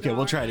 Okay,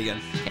 we'll try it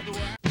again.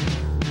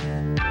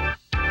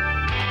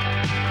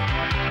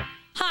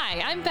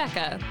 Hi, I'm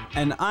Becca.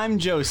 And I'm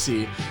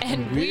Josie.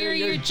 And we're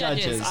your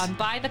judges on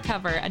By the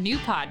Cover, a new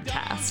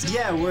podcast.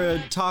 Yeah, we're a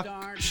talk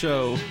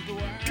show.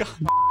 God.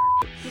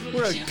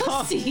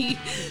 Josie.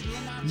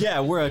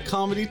 We're a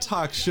comedy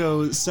talk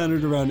show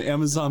centered around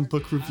Amazon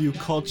book review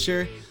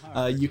culture.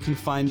 You can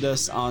find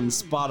us on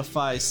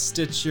Spotify,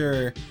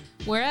 Stitcher,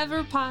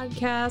 Wherever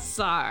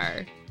podcasts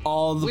are.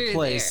 all the We're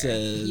places.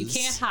 there. You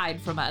can't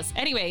hide from us.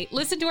 Anyway,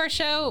 listen to our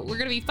show. We're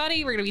going to be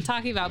funny. We're going to be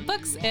talking about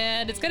books,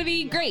 and it's going to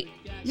be great.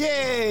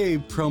 Yay!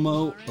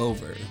 Promo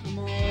over.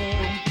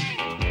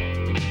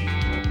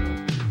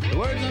 The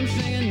words I'm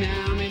singing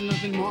now mean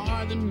nothing more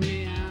than me.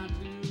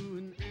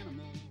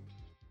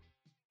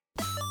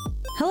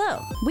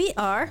 Hello, we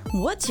are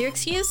What's Your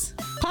Excuse?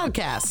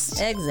 Podcast.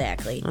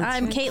 Exactly.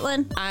 I'm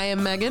Caitlin. I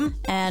am Megan.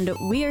 And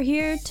we are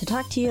here to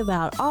talk to you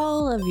about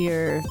all of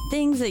your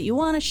things that you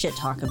want to shit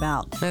talk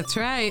about. That's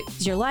right.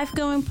 Is your life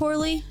going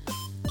poorly?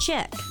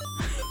 Check.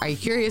 Are you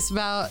curious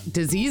about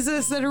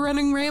diseases that are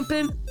running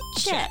rampant?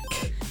 Check.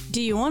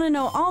 Do you want to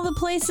know all the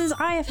places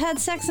I have had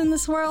sex in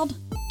this world?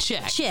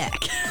 Check. Check.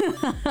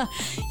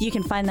 You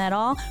can find that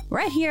all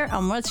right here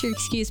on What's Your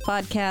Excuse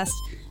podcast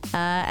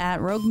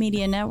at Rogue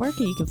Media Network.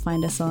 And you can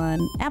find us on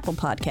Apple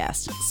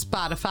Podcast,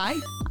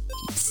 Spotify,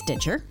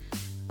 Stitcher,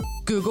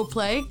 Google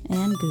Play,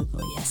 and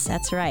Google. Yes,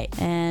 that's right.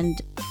 And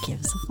give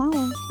us a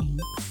follow.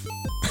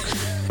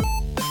 Thanks.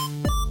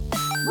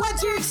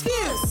 What's Your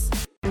Excuse?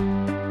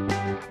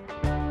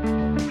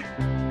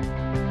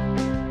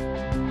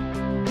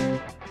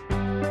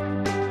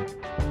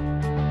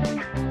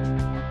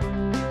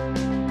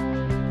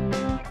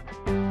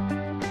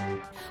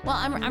 Well,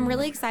 I'm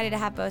really excited to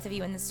have both of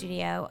you in the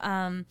studio.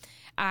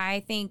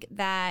 I think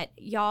that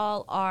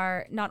y'all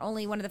are not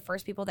only one of the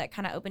first people that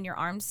kind of opened your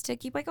arms to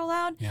Keep Waco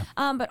Loud,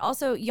 but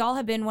also y'all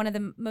have been one of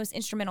the most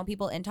instrumental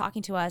people in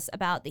talking to us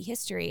about the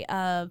history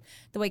of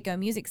the Waco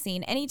music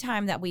scene.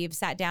 Anytime that we've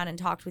sat down and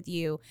talked with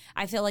you,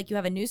 I feel like you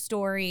have a new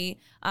story,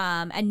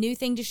 a new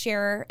thing to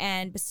share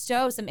and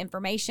bestow some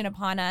information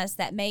upon us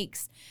that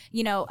makes,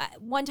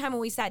 one time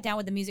when we sat down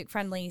with the Music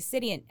Friendly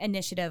City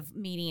Initiative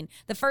meeting,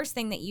 the first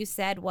thing that you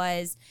said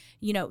was,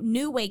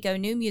 new Waco,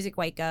 new Music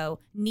Waco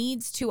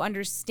needs to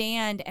understand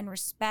and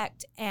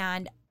respect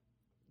and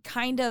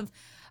kind of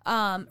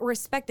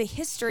respect the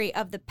history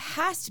of the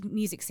past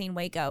music scene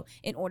Waco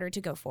in order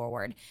to go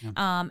forward.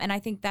 And I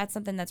think that's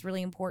something that's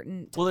really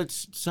important. Well,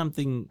 it's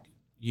something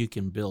you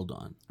can build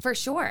on. For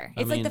sure.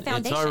 It's like the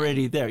foundation. It's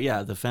already there.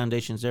 Yeah, the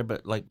foundation's there,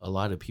 but like a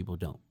lot of people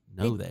don't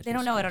know that. They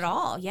don't know it at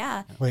all.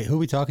 Yeah. Wait, who are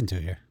we talking to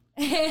here?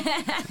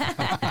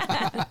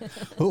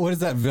 What is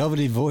that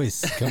velvety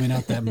voice coming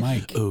out that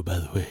mic? Oh, by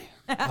the way.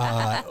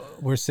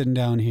 We're sitting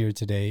down here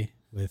today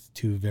with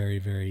two very,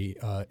 very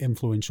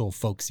influential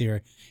folks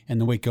here in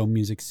the Waco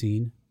music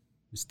scene,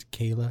 Mr.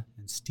 Kayla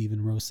and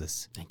Stephen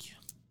Rosas. Thank you.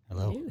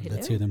 Hello. Hello.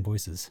 Let's hear them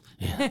voices.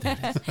 Yeah,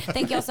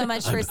 Thank you all so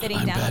much for sitting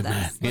down with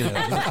us.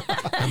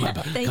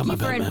 Thank you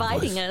for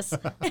inviting us.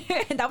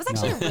 That was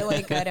actually a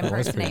really good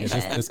impersonation.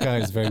 This guy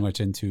is very much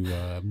into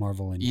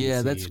Marvel and yeah,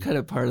 DC that's kind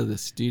of part of the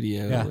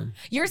studio. Yeah.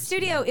 Your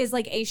studio is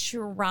like a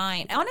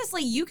shrine.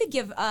 Honestly, you could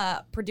give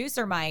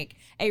producer Mike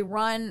a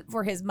run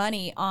for his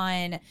money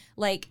on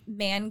like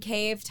man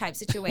cave type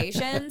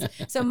situations.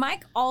 So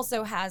Mike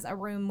also has a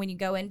room when you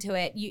go into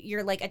it.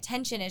 Your like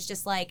attention is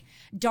just like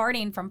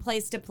darting from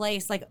place to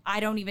place. Like I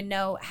don't even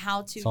know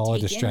how to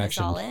take this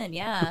all in.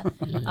 Yeah.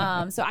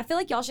 So I feel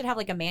like y'all should have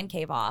like a man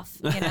cave off,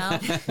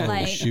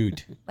 like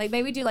shoot. Like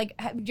maybe do like,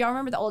 do y'all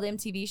remember the old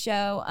MTV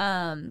show?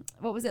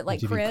 What was it? Like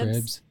MTV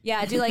Cribs?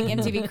 Yeah. Do like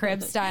MTV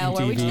Cribs style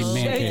where we MTV just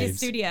man show you the caves.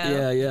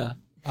 studio.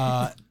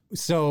 Yeah.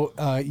 So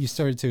you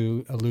started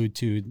to allude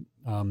to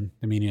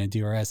the meaning of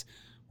DRS.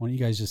 Why don't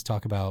you guys just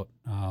talk about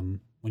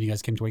when you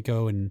guys came to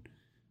Waco and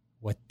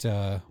what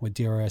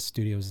DRS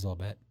Studios is all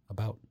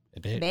about? A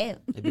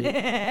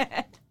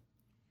bit.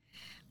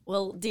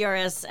 Well,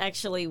 DRS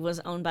actually was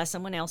owned by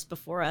someone else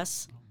before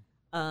us,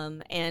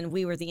 and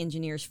we were the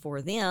engineers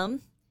for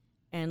them.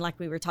 And like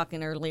we were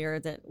talking earlier,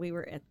 that we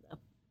were at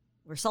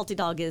where Salty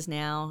Dog is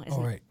now.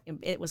 Right.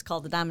 It was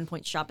called the Diamond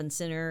Point Shopping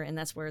Center, and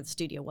that's where the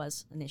studio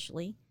was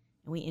initially.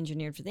 And we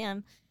engineered for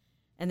them.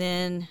 And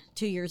then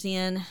 2 years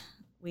in,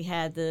 we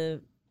had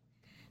the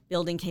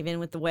building cave in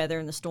with the weather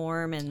and the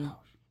storm, and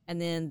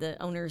then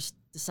the owners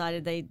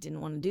decided they didn't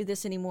want to do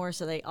this anymore,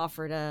 so they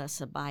offered us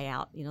a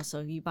buyout.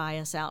 So you buy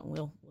us out, and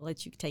we'll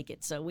let you take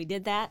it. So we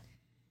did that,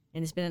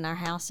 and it's been in our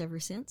house ever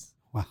since.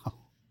 Wow.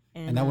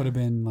 And that would have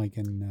been like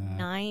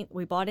in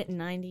we bought it in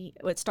 90.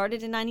 Well, it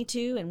started in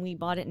 92, and we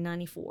bought it in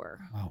 94.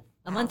 Wow.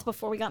 A month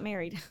before we got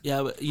married.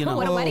 Yeah, but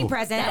what a wedding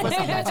present.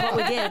 That's what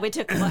we did. We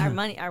took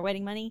our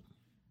wedding money,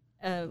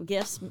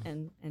 gifts,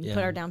 and put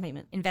our down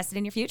payment. Invested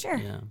in your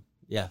future.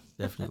 Yeah,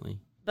 definitely.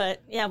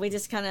 But yeah, we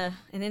just kind of,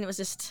 and then it was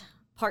just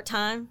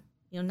part-time,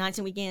 nights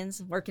and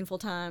weekends, working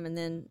full-time, and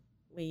then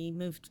we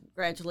moved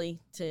gradually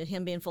to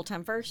him being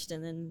full-time first,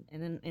 and then in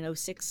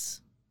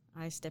 2006,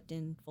 I stepped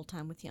in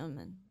full-time with him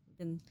and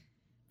been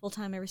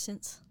full-time ever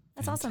since.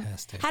 That's awesome.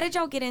 How did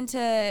y'all get into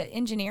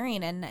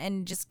engineering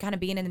and just kind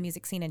of being in the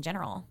music scene in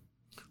general?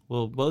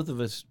 Well, both of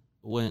us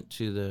went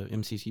to the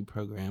MCC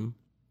program.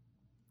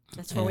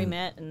 That's where we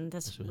met, and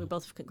we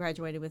both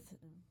graduated with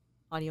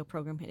audio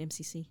program at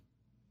MCC.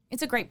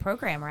 It's a great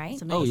program, right?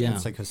 It's amazing. Oh yeah,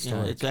 it's like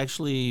historic. Yeah, it's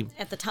actually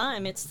at the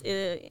time.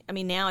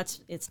 Now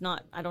it's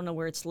not. I don't know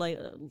where it's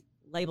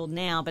labeled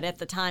now, but at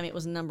the time it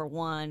was number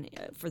one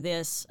for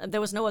this. There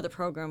was no other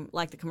program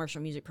like the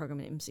commercial music program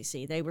at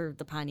MCC. They were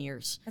the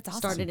pioneers. That's awesome.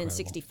 Started in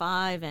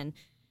 '65, and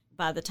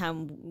by the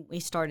time we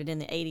started in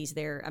the '80s,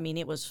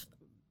 it was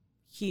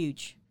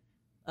huge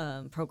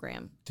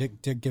program. Dick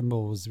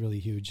Gimbel was really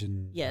huge,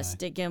 and yes,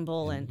 Dick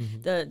Gimbel, and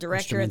the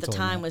director at the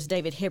time was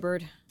David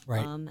Hibbard,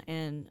 right?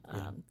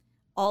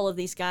 All of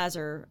these guys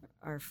are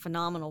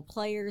phenomenal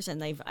players,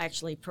 and they've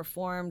actually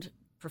performed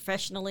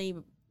professionally,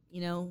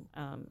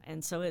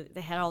 and so they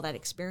had all that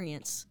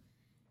experience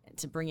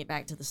to bring it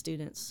back to the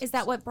students. Is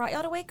that what brought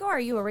y'all to Waco, or are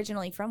you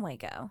originally from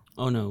Waco?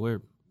 Oh no,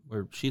 we're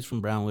she's from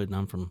Brownwood and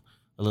I'm from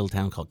a little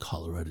town called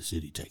Colorado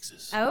City,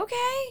 Texas. Okay.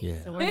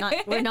 Yeah. So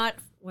we're not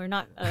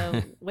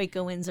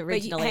Wacoans But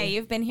originally. hey,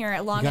 you've been here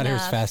long You got here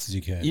enough. as fast as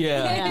you could.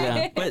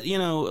 Yeah. But,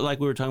 like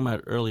we were talking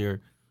about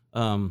earlier,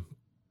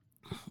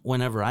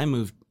 whenever I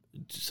moved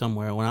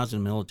somewhere, when I was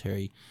in the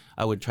military,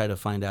 I would try to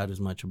find out as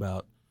much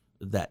about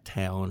that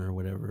town or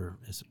whatever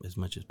as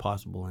much as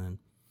possible. And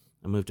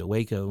I moved to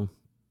Waco,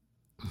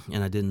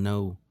 and I didn't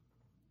know,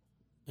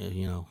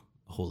 a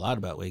whole lot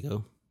about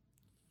Waco.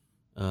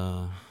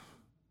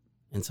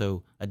 And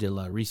so I did a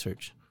lot of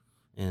research,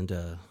 and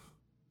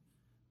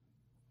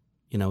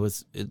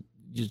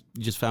you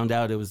just found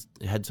out it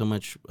had so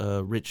much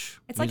rich.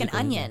 It's like an musical-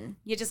 onion.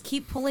 You just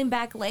keep pulling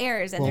back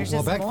layers, and there's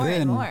well, just back more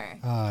then, and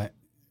more.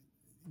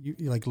 You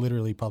like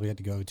literally probably had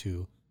to go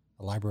to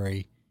a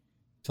library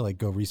to like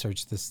go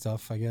research this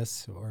stuff, I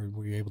guess, or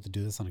were you able to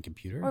do this on a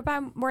computer? Or by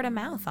word of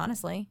mouth,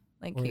 honestly.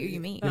 Like Or- who you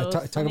meet. Yeah,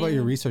 talk about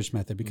your research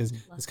method, because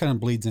Mm-hmm. this kind of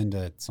bleeds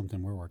into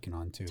something we're working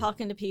on too.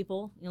 Talking to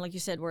people, like you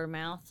said, word of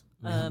mouth.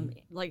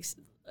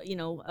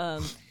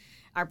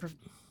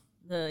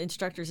 The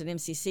instructors at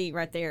MCC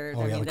right there.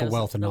 Oh, I yeah, mean, like a that was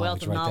wealth of the knowledge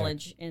wealth of right there.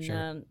 knowledge, and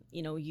Sure.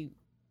 you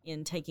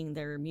in taking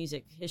their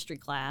music history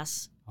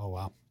class. Oh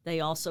wow! They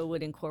also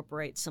would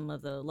incorporate some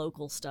of the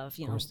local stuff.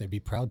 Of course, they'd be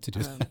proud to do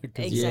that.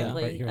 'Cause it's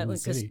Exactly, right here in the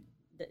because city.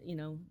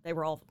 they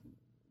were all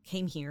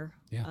came here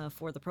Yeah.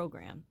 for the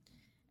program,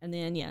 and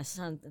then yes,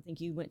 I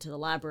think you went to the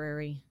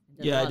library. And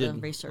did Yeah, a I lot did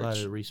of research. a lot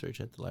of research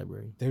at the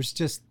library. There's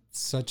just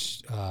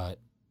such an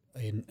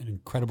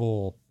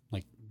incredible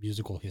like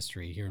musical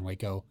history here in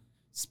Waco.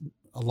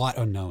 A lot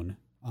unknown.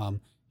 You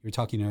were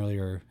talking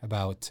earlier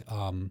about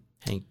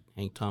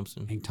Hank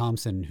Thompson. Hank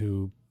Thompson,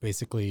 who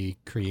basically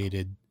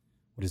created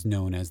what is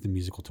known as the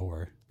musical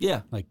tour.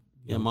 Yeah. Like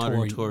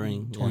Modern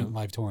touring.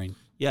 live touring.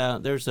 Yeah,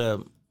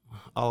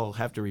 I'll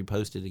have to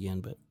repost it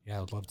again, but yeah,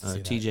 I would love to see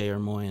that. TJ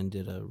Ermoyan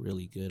did a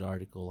really good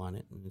article on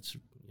it, and it's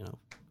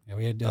yeah,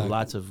 we had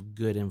lots of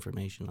good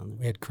information on there.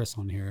 We had Chris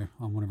on here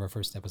on one of our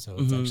first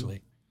episodes, Mhm.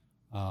 actually.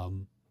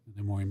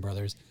 The Moyne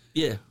brothers.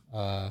 Yeah.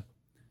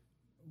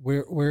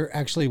 We're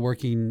actually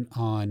working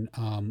on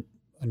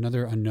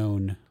another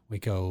unknown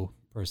Waco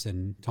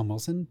person, Tom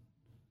Wilson.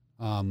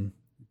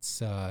 It's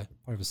part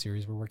of a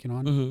series we're working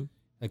on. Mhm.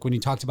 Like when you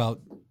talked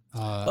about.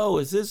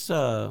 Is this?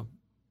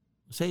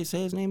 Say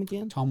his name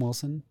again. Tom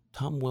Wilson.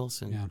 Tom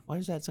Wilson. Yeah. Why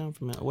does that sound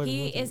familiar?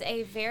 He is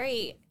a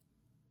very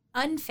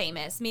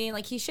unfamous, meaning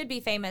like he should be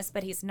famous,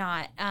 but he's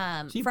not.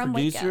 Is he a From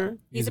producer? Waco,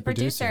 he's a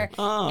producer,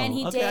 Oh, and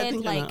he okay, I did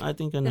think I know- like I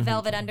think I know the him.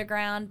 Velvet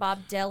Underground, Bob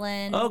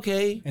Dylan.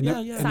 Okay. And yeah,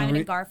 the- yeah. and Simon the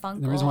and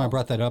Garfunkel. The reason why I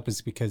brought that up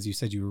is because you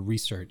said you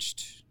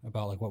researched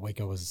about like what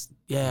Waco was.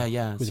 Yeah.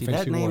 who the See, French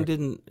that people name were.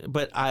 didn't,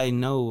 but I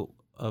know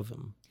of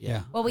him.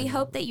 Yeah. Well, we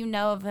hope that you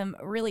know of him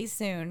really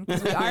soon,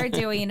 because we are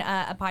doing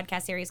a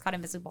podcast series called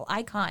Invisible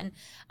Icon,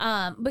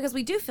 because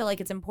we do feel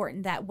like it's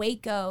important that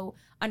Waco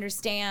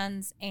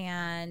understands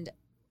and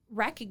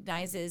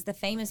recognizes the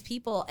famous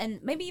people, and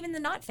maybe even the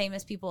not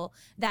famous people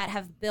that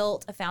have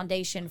built a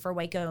foundation for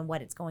Waco and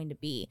what it's going to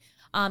be.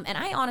 And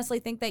I honestly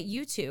think that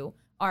you two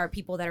are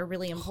people that are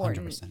really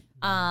important.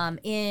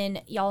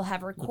 100%. Y'all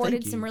have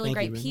recorded some really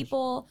Thank you great very much.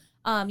 people.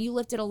 You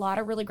lifted a lot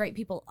of really great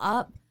people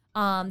up.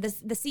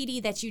 The CD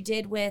that you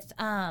did with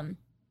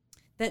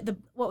the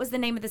what was the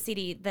name of the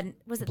CD?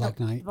 Black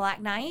Knight.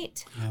 Black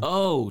Knight?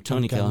 Oh,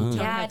 Tony Calhoun.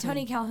 Yeah,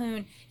 Tony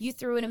Calhoun. You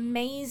threw an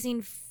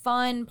amazing,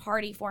 fun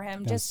party for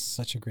him. That was Just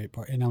such a great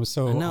part, and I was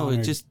so. I know, it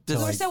honored just to,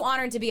 doesn't- we're like, so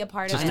honored to be a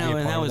part of I it. know,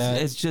 and part that of was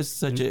that. it's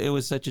just it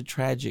was such a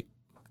tragic.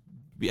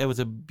 It was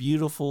a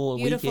beautiful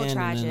Beautiful, weekend,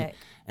 tragic.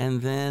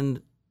 and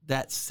then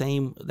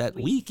that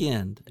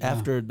weekend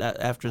after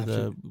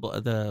the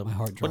my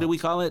heart what did dropped. we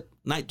call it?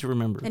 Night to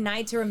Remember. The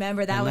Night to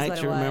Remember. That A was Night what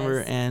to it Remember,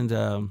 was.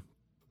 and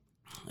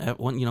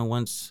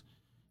once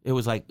it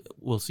was like,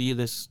 we'll see you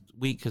this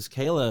week, because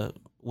Kayla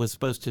was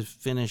supposed to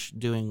finish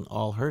doing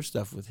all her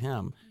stuff with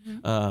him.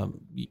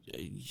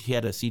 He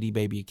had a CD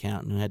Baby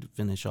account and had to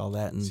finish all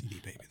that. And CD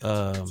Baby.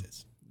 That's what it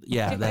is.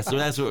 yeah, that's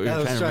what we were I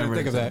was trying to trying to remember.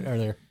 think of that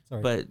earlier.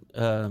 Sorry. But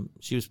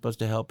she was supposed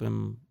to help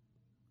him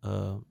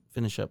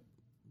finish up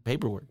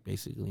paperwork,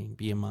 basically,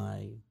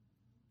 BMI.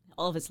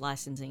 All of his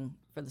licensing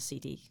for the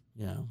CD.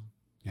 Yeah.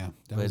 Yeah,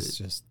 that But was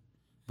just.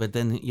 But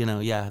then,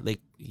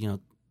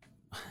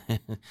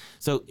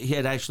 so he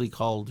had actually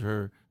called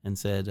her and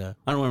said,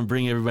 I don't want to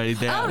bring everybody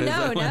down. Oh, It's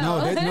no, like,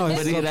 no. No,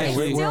 But he had okay.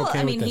 actually- We're okay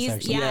I mean, with this, he's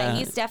actually. Yeah.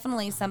 he's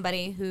definitely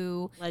somebody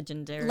who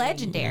Legendary.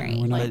 legendary.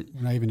 We're not, But-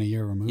 we're not even a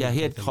year removed. Yeah, he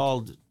I had think.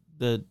 called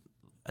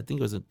I think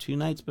it was 2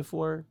 nights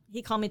before.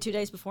 He called me 2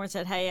 days before and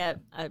said, "Hey,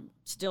 I'm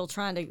still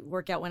trying to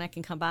work out when I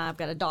can come by. I've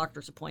got a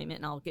doctor's appointment,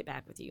 and I'll get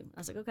back with you." I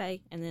was like,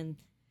 "Okay." And then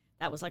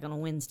that was like on a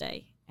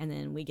Wednesday, and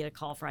then we get a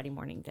call Friday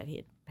morning that he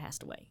had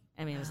passed away.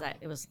 I mean,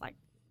 it was like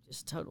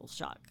just total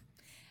shock.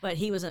 But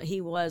he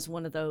was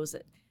one of those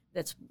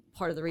that's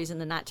part of the reason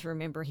the Night to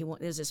Remember. This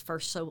is his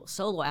first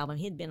solo album.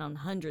 He had been on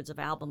hundreds of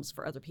albums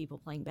for other people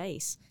playing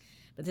bass,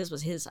 but this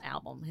was his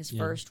album, his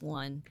first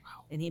one,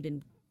 and he'd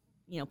been,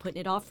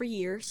 putting it off for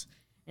years.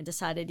 And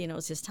decided, it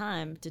was his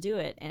time to do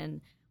it,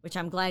 and which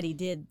I'm glad he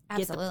did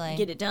Absolutely.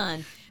 get it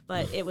done.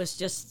 But it was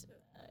just,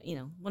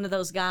 one of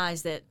those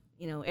guys that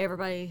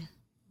everybody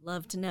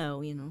loved to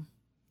know.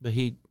 But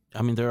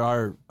there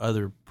are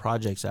other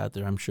projects out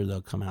there. I'm sure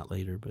they'll come out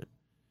later, but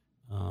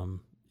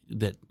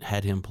that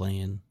had him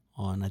playing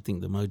on. I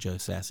think the Mojo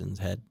Assassins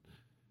had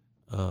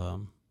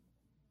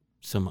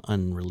some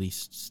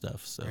unreleased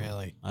stuff. So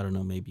really, I don't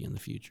know. Maybe in the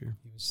future.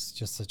 He was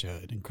just such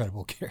an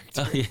incredible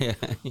character. Yeah,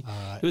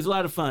 it was a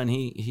lot of fun.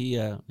 He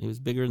was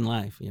bigger than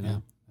life. Yeah,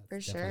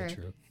 for sure.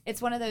 True.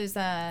 It's one of those.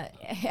 I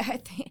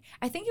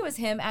think it was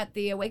him at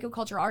the Waco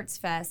Culture Arts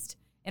Fest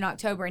in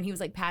October, and he was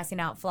like passing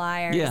out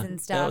flyers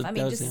and stuff.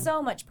 Just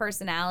so much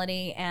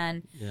personality,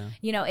 and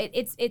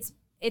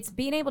it's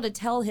being able to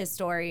tell his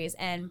stories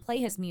and play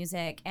his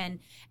music, and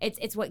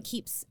it's what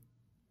keeps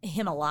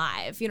him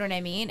alive. You know what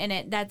I mean?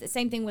 And that's the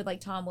same thing with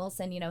like Tom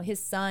Wilson.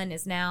 His son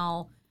is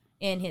now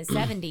in his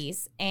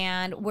 70s,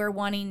 and we're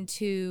wanting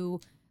to,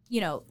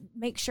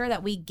 make sure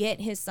that we get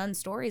his son's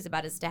stories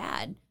about his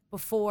dad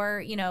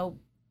before,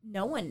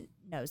 no one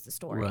knows the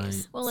stories.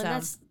 Right. Well,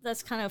 and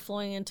that's kind of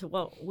flowing into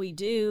what we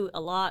do a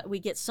lot. We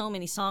get so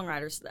many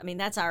songwriters. I mean,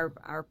 that's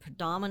our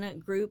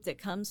predominant group that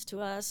comes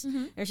to us.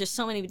 Mm-hmm. There's just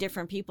so many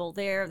different people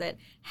there that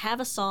have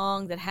a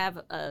song, that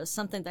have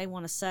something they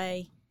want to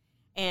say,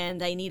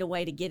 and they need a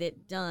way to get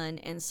it done.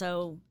 And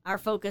so our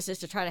focus is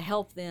to try to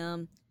help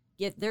them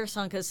get their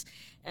song, because,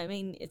 I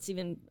mean, it's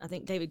even, I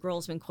think David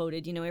Grohl's been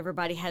quoted,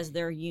 everybody has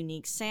their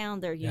unique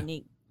sound, their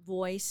unique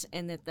voice,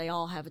 and that they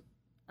all have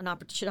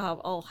should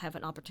all have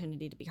an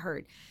opportunity to be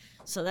heard.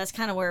 So that's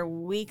kind of where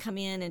we come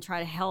in and try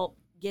to help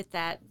get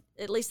that,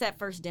 at least that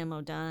first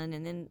demo done,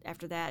 and then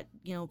after that,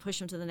 push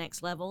them to the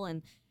next level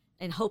and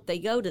hope they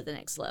go to the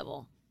next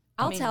level.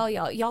 I'll tell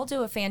y'all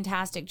do a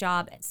fantastic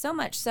job, so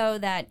much so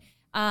that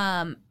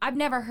I've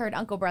never heard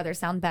Uncle Brother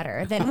sound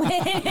better than when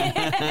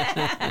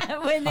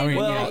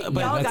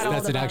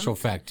that's an actual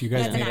fact. You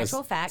guys made us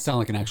sound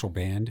like an actual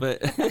band.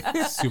 But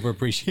super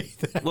appreciate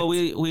that. Well,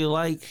 we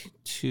like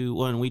to,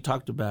 when we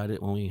talked about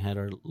it when we had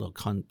our little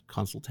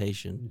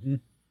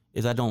consultation,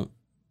 is I don't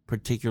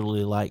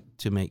particularly like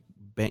to make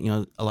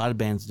a lot of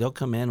bands, they'll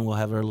come in and we'll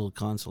have our little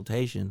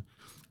consultation,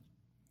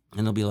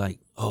 and they'll be like,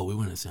 "Oh, we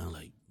want to sound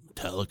like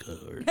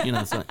Metallica,"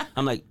 or so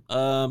I'm like,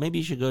 maybe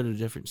you should go to a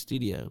different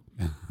studio.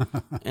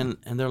 and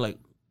they're like,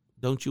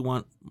 "Don't you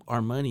want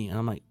our money?" And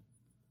I'm like,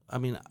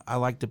 I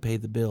like to pay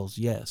the bills,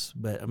 yes,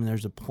 but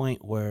there's a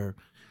point where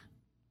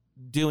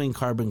doing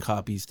carbon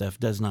copy stuff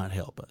does not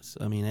help us.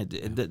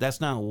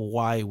 That's not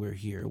why we're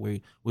here.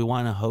 We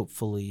want to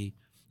hopefully,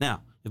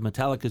 now if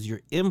Metallica's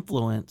your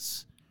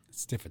influence,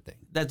 it's a different thing.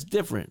 That's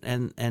different,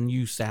 and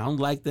you sound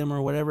like them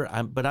or whatever.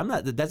 But I'm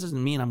not. That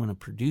doesn't mean I'm going to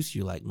produce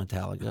you like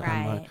Metallica.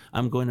 Right.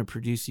 I'm going to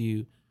produce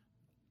you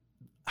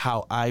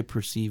how I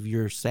perceive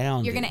your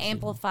sound. You're going to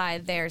amplify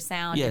their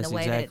sound in the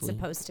way that it's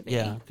supposed to be.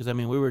 Yeah, because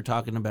we were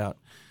talking about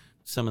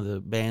some of the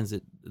bands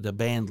that the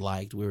band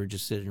liked. We were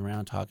just sitting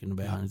around talking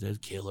about those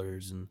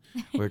Killers, and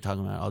we were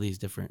talking about all these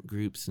different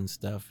groups and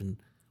stuff.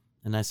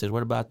 And I said,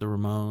 "What about the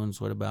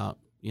Ramones? What about?"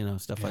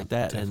 Stuff like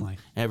that. Definitely.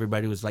 And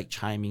everybody was like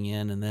chiming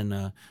in. And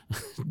then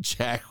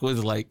Jack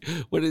was like,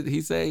 what did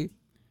he say?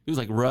 He was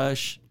like,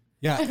 Rush.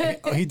 Yeah,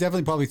 he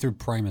definitely probably threw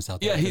Primus out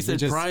there. Yeah, he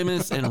said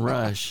Primus and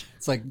Rush.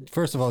 It's like,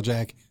 first of all,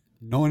 Jack,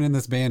 no one in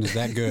this band is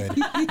that good.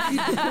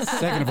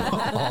 Second of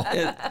all.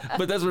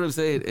 But that's what I'm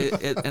saying.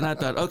 And I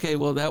thought, okay,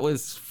 well, that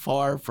was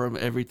far from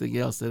everything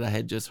else that I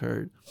had just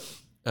heard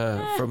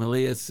from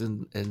Elias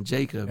and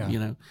Jacob,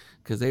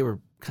 because they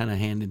were kind of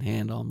hand in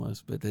hand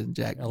almost, but then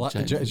Jack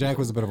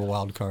was a bit of a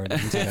wild card.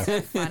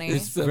 Funny.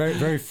 It's very,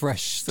 very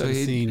fresh to the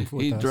scene.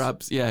 He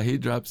drops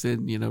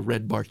in,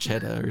 Red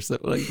Barchetta or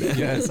something like that.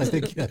 Yes, I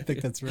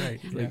think that's right.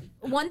 Yeah.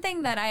 One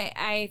thing that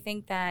I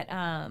think that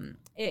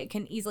it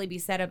can easily be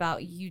said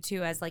about you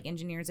two as like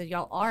engineers is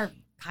y'all are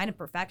kind of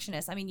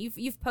perfectionists.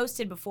 You've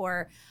posted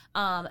before,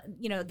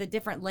 the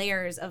different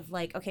layers of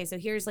like, okay, so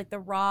here's like the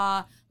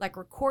raw like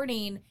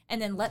recording, and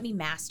then let me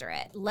master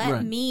it.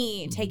 Let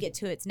me take it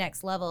to its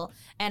next level.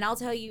 And I'll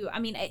tell you,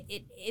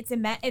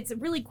 it's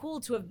really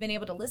cool to have been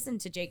able to listen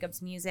to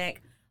Jacob's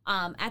music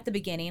at the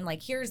beginning.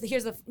 Like here's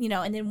a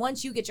and then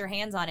once you get your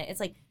hands on it,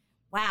 it's like,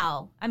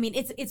 wow.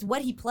 It's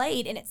what he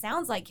played, and it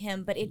sounds like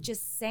him, but it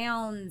just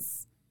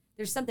sounds.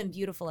 There's something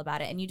beautiful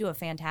about it, and you do a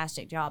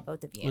fantastic job,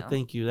 both of you. Well,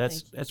 thank you.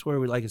 That's where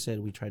we, like I said,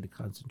 we tried to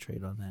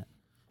concentrate on that.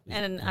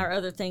 And our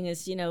other thing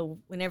is,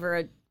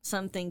 whenever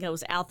something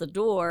goes out the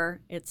door,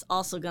 it's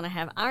also going to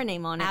have our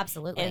name on it.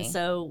 Absolutely. And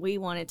so we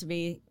want it to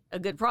be a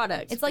good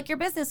product. It's like your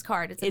business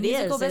card. It's a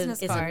musical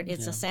business card.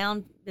 It's a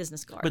sound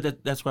business card.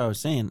 But that's what I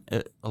was saying.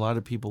 A lot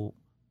of people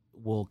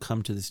will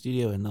come to the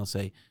studio and they'll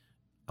say,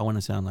 I want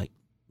to sound like,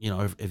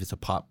 if it's a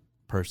pop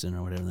person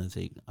or whatever, they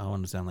say, I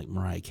want to sound like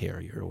Mariah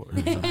Carey or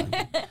something like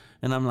that.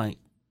 And I'm like,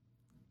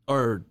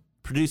 or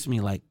produce me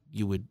like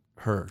you would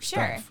her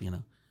stuff,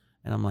 And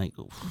I'm like,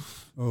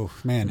 oh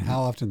man,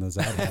 how often does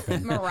that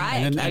happen? Mariah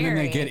and Carey. then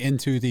they get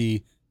into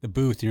the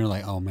booth, and you're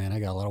like, oh man,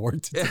 I got a lot of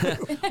work to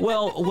do.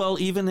 well,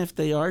 even if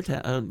they are,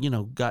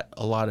 got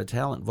a lot of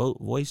talent,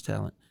 voice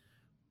talent,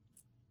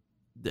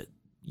 that,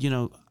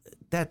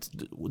 that's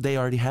they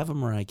already have a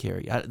Mariah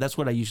Carey. That's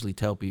what I usually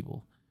tell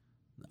people.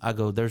 I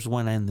go, there's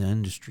one in the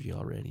industry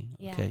already.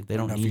 Yeah. Okay, they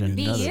don't Nothing need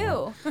new. another Be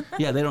one. you.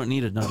 Yeah, they don't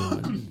need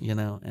another one. You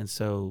know, and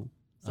so.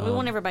 So we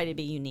want everybody to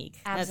be unique.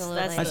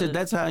 Absolutely. I said,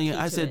 that's how you. key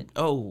I to said, it.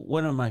 oh,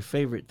 one of my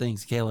favorite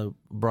things. Kayla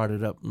brought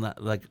it up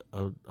like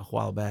a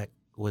while back.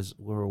 Was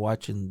we were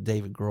watching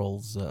David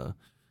Grohl's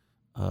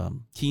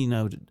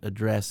keynote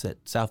address at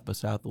South by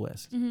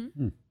Southwest,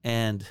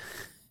 and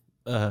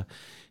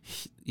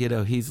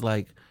he's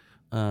like,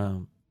 I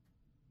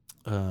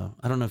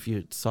don't know if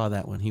you saw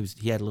that one.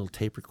 He had a little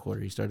tape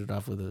recorder. He started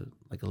off with a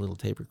little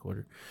tape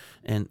recorder,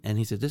 and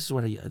he said, this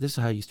is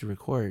how I used to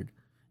record.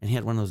 And he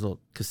had one of those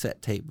little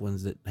cassette tape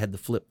ones that had the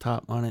flip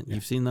top on it. Yeah.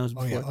 You've seen those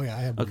before? Oh yeah,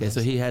 I have. Okay,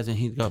 so he has, and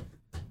he'd go,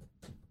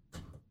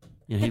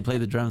 he'd play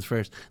the drums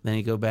first, then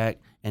he'd go back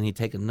and he'd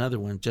take another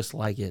one just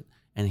like it,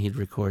 and he'd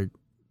record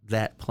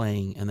that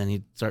playing, and then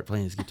he'd start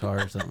playing his guitar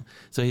or something.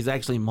 So he's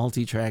actually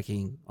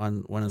multi-tracking on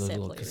one of those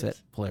little cassette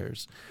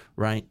players,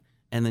 right?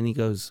 And then he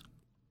goes,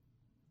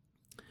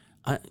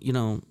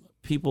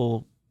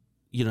 people,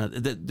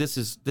 this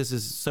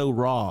is so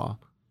raw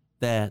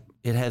that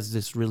it has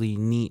this really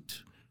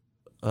neat.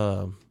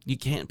 You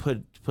can't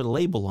put a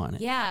label on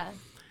it. Yeah.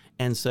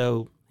 And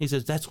so he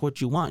says that's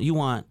what you want. You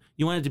want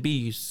it to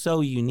be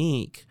so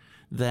unique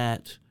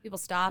that People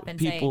stop and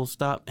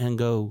stop and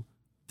go,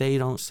 they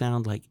don't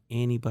sound like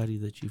anybody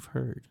that you've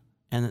heard.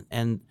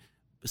 And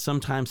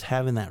sometimes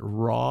having that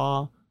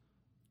raw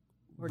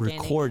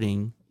Organic.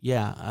 recording,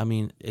 yeah. I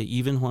mean,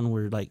 even when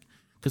we're like,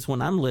 because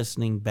when I'm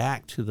listening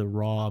back to the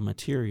raw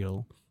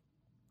material,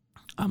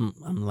 I'm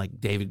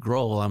like David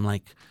Grohl. I'm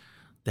like,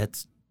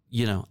 that's.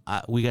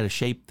 We got to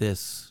shape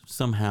this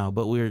somehow,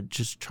 but we're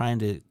just trying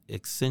to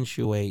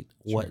accentuate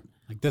what.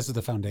 Like this is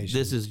the foundation.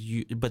 This is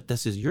you, but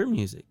this is your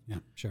music. Yeah,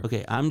 sure.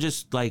 Okay, I'm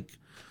just like,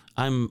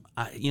 I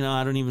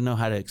don't even know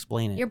how to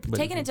explain it. You're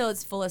taking it to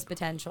its fullest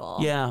potential.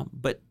 Yeah,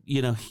 but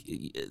I'm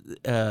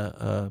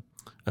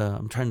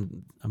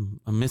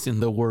missing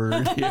the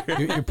word here.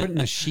 You're putting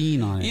a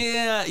sheen on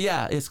it.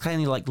 Yeah, it's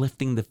kind of like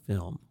lifting the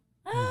film.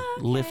 Okay.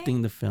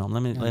 Lifting the film.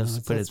 Let's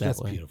put it that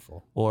that's way.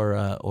 Beautiful.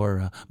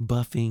 Or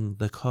buffing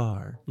the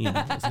car. No,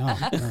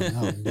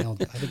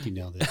 nailed it. I think you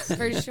nailed it.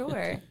 For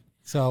sure.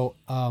 So,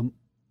 I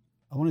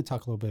want to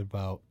talk a little bit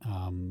about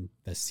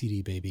the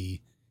CD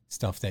Baby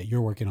stuff that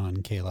you're working on,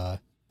 Kayla.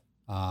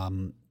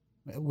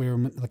 We were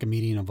like a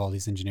meeting of all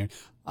these engineers.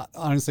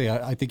 Honestly,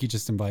 I think you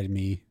just invited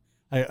me.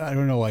 I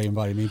don't know why you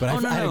invited me, but I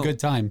had a good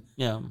time.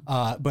 Yeah.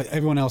 But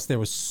everyone else there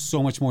was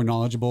so much more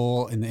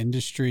knowledgeable in the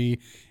industry.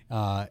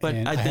 But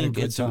I think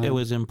it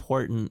was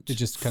important to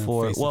just kind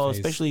of face-to-face.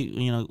 especially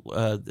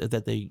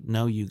that they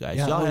know you guys.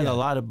 Yeah, Y'all had a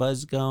lot of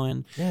buzz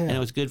going, and it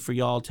was good for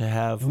y'all to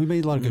have and we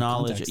made a lot of good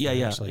knowledge. contacts Yeah, there,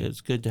 yeah. actually.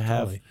 It's good to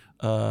have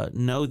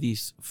know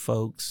these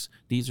folks.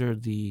 These are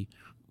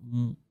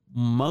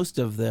most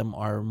of them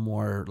are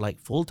more like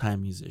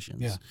full-time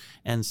musicians. Yeah.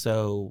 And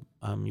so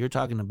you're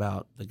talking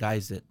about the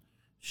guys that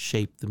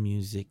shape the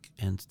music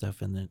and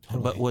stuff. And then,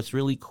 but what's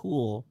really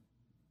cool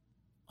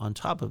on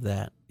top of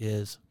that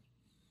is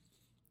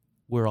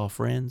we're all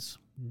friends.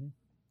 Mm-hmm.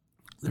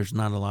 There's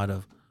not a lot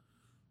of,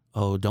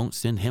 don't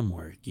send him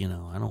work. I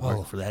don't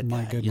work for that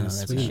guy.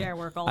 Goodness. We share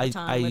work all the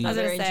time with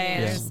other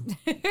engineers.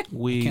 I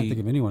can't think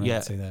of anyone I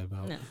would say that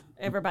about. No,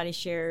 everybody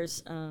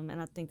shares.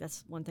 And I think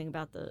that's one thing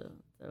about the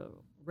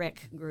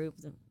REC group,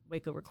 the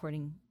Waco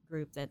Recording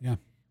Group, that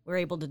we're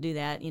able to do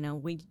that.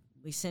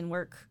 We send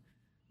work.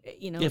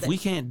 If we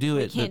can't do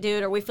it,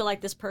 or we feel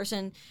like this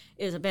person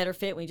is a better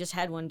fit. We just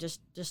had one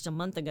just a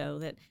month ago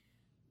that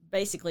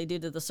basically, due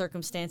to the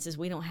circumstances,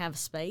 we don't have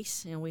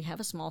space. We have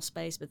a small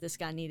space, but this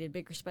guy needed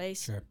bigger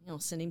space. Sure.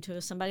 Send him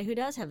to somebody who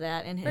does have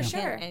that,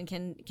 and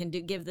can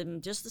give them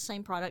just the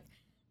same product.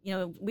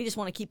 We just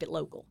want to keep it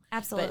local.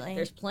 Absolutely. But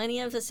there's plenty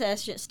of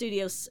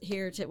studios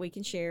here that we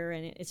can share,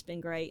 and it's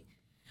been great.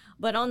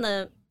 But on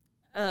the,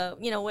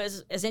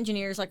 as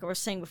engineers, like I was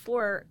saying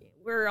before,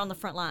 we're on the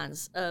front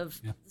lines of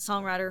the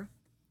songwriter,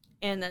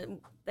 and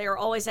they are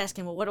always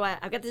asking, well,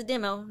 I've got this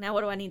demo, now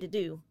what do I need to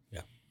do?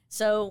 Yeah.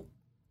 So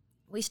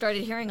we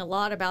started hearing a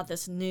lot about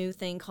this new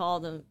thing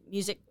called the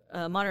Music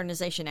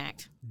Modernization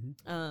Act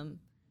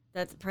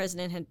that the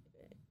president had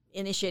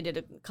initiated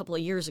a couple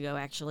of years ago,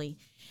 actually.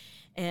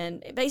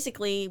 And it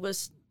basically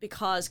was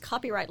because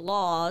copyright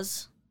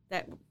laws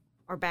that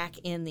are back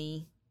in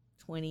the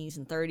 20s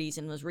and 30s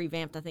and was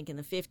revamped, I think, in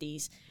the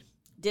 50s,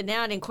 did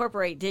not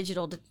incorporate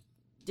digital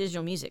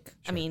music. Sure.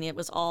 I mean, it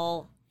was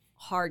all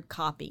hard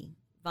copy,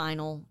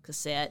 vinyl,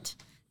 cassette,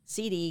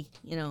 CD,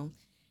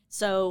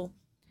 So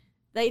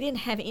they didn't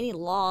have any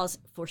laws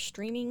for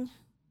streaming,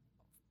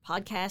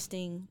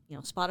 podcasting,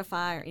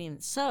 Spotify or anything.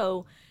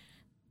 So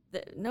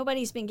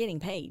nobody's been getting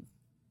paid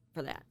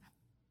for that.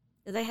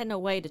 They had no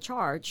way to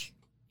charge.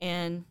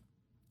 And,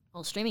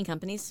 streaming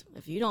companies,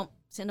 if you don't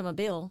send them a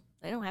bill,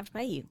 they don't have to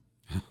pay you.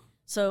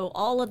 So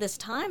all of this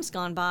time's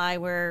gone by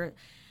where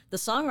the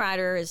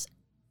songwriter is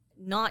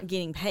not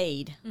getting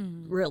paid,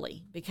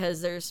 really,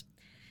 because there's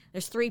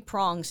three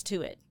prongs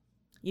to it.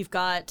 You've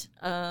got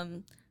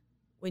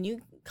when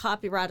you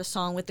copyright a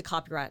song with the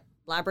Copyright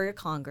Library of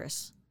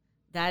Congress,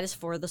 that is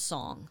for the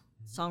song,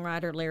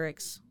 songwriter,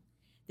 lyrics.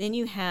 Then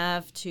you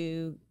have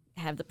to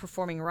have the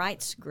performing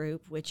rights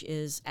group, which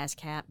is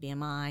ASCAP,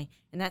 BMI,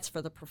 and that's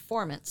for the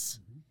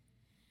performance.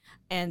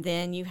 And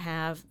then you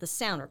have the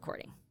sound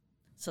recording.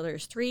 So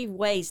there's 3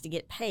 ways to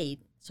get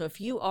paid. So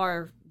if you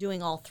are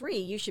doing all 3,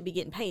 you should be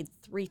getting paid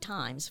 3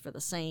 times for the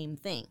same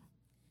thing.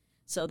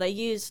 So they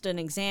used an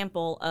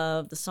example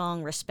of the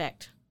song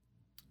Respect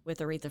with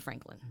Aretha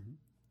Franklin.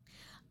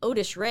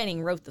 Otis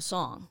Redding wrote the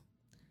song.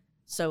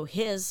 So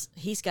he's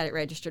got it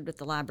registered with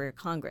the Library of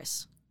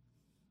Congress.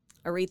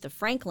 Aretha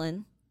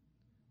Franklin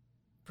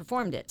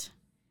performed it.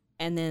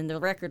 And then the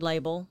record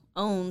label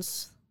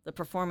owns the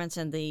performance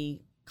and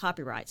the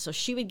copyright. So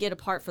she would get a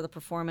part for the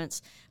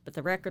performance, but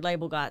the record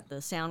label got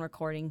the sound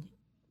recording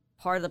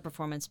part of the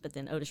performance, but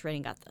then Otis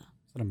Redding got the...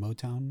 Is that a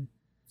Motown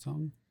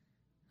song?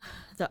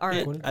 The art,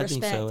 I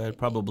think so.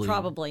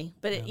 Probably.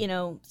 But,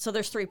 so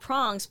there's 3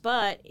 prongs,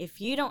 but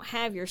if you don't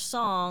have your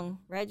song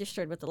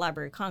registered with the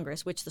Library of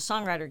Congress, which the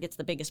songwriter gets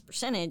the biggest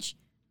percentage,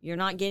 you're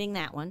not getting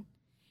that one.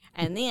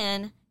 And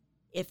then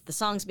if the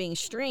song's being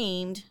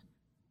streamed,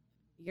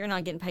 you're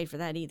not getting paid for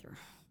that either.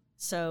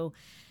 So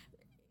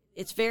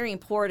it's very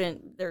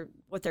important.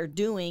 What they're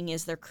doing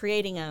is they're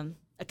creating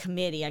a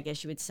committee, I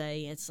guess you would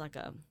say. It's like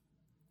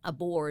a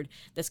board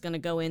that's going to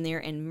go in there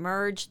and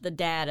merge the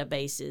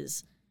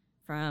databases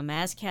from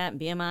ASCAP and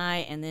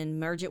BMI, and then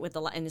merge it with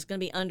and it's going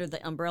to be under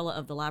the umbrella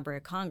of the Library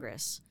of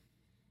Congress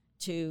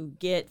to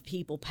get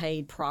people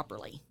paid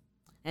properly.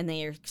 And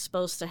they are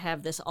supposed to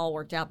have this all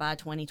worked out by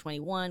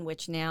 2021,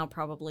 which now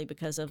probably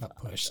because of got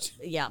pushed.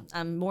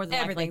 I'm more than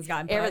Everything's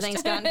likely gotten pushed.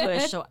 everything's gotten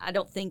pushed. So I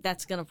don't think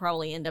that's going to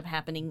probably end up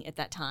happening at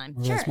that time.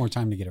 Well, that's more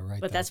time to get it right.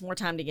 But though. that's more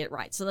time to get it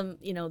right. So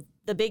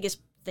the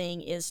biggest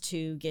thing is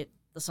to get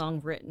the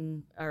song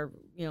written or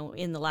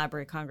in the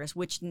Library of Congress,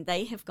 which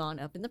they have gone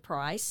up in the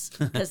price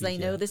because they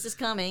know this is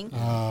coming.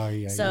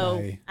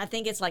 So I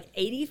think it's like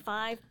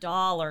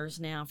 $85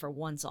 now for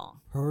one song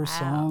per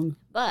song.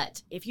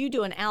 But if you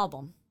do an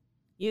album,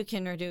 you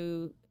can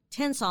do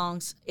 10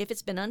 songs if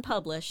it's been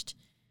unpublished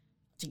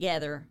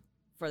together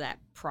for that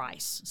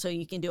price. So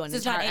you can do an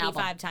entire album. So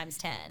it's not 85 times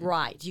 10.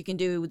 Right. You can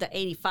do the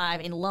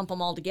 85 and lump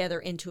them all together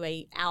into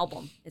a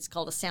album. It's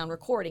called a sound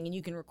recording, and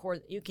you can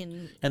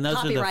and those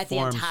copyright are the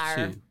forms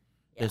entire. too.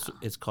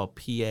 It's called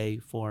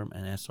PA form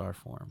and SR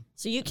form.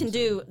 So you can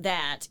do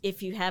that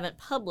if you haven't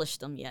published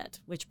them yet,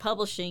 which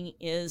publishing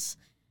is,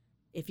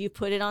 if you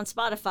put it on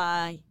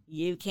Spotify,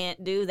 you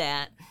can't do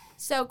that.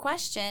 So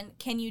question,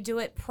 can you do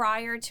it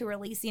prior to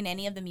releasing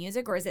any of the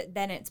music, or is it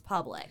then it's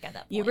public at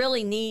that point? You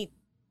really need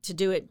to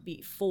do it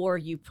before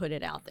you put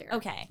it out there.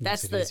 Okay.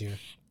 That's easier.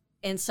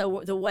 And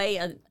so the way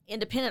an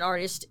independent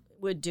artist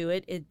would do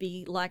it, it'd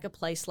be like a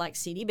place like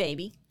CD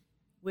Baby,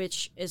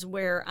 which is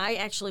where I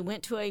actually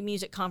went to a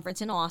music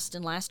conference in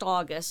Austin last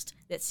August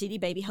that CD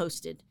Baby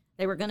hosted.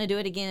 They were going to do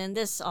it again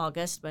this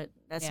August, but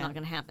that's not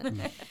going to happen.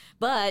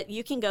 But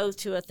you can go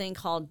to a thing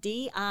called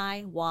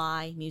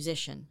DIY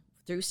Musician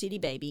through CD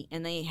Baby,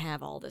 and they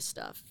have all this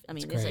stuff. I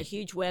mean, it's a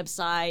huge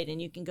website,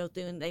 and you can go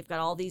through, and they've got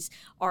all these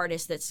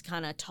artists that's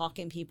kind of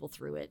talking people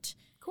through it.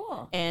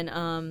 Cool. And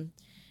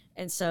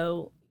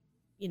so,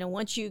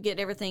 once you get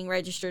everything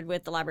registered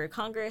with the Library of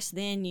Congress,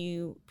 then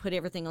you put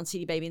everything on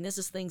CD Baby, and this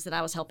is things that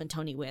I was helping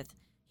Tony with.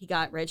 He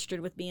got registered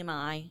with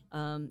BMI.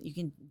 You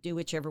can do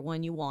whichever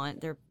one you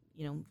want. They're,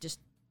 just,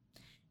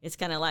 it's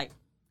kind of like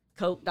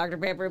Coke, Dr.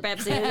 Pepper,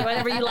 Pepsi,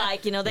 whatever you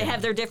like. They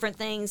have their different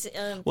things.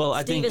 Well,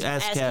 I Steve think is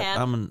ASCAP.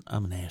 I'm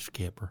an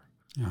ASCAPper.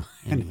 Oh,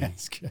 Anyway. an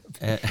ASCAP.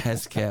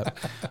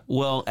 ASCAP.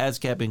 Well,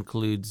 ASCAP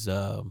includes.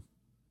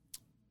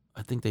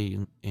 I think they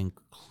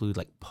include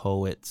like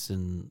poets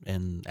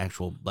and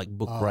actual like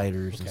book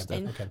writers and stuff.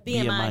 And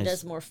BMI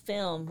does more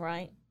film,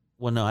 right?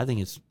 Well, no, I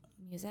think it's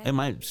Music? It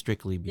might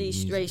strictly be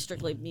music.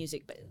 Strictly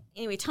music. But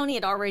anyway, Tony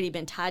had already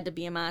been tied to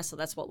BMI, so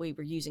that's what we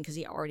were using because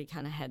he already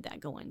kind of had that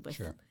going with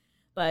him.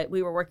 But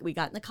we were working. We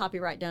got the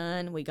copyright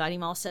done. We got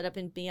him all set up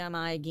in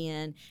BMI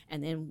again,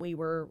 and then we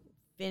were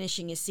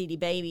finishing his CD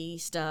Baby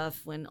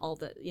stuff when all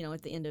the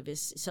at the end of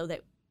his, so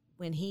that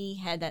when he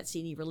had that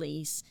CD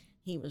release,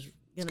 he was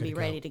going to be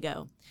ready to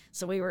go.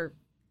 So we were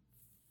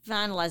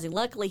finalizing.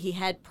 Luckily, he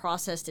had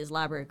processed his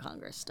Library of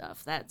Congress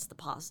stuff. That's the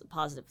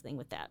positive thing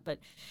with that. But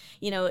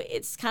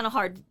it's kind of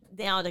hard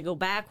now to go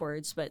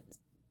backwards, but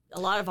a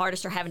lot of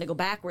artists are having to go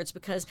backwards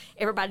because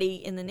everybody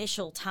in the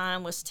initial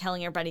time was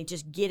telling everybody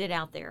just get it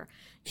out there,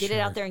 get it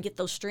out there and get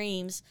those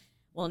streams.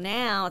 Well,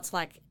 now it's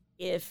like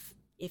if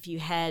you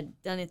had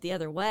done it the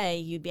other way,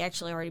 you'd be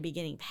actually already be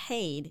getting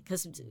paid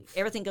because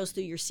everything goes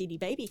through your CD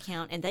Baby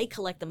account and they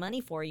collect the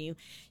money for you.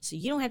 So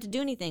you don't have to do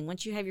anything.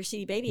 Once you have your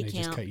CD Baby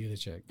account, just cut you the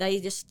check. They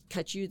just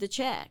cut you the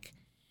check.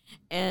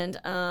 And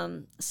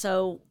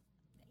so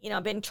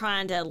I've been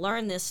trying to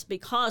learn this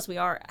because we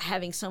are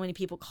having so many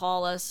people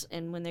call us,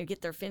 and when they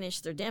get their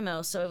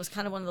demo, so it was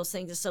kind of one of those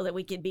things so that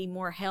we could be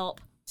more help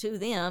to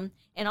them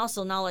and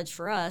also knowledge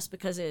for us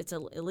because it's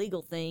an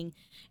illegal thing,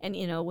 and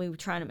we were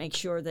trying to make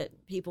sure that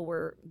people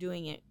were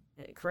doing it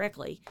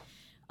correctly.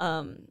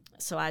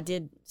 So I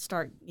did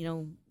start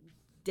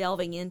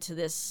delving into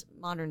this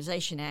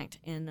Modernization Act,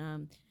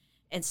 and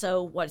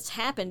so what's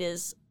happened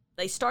is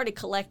they started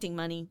collecting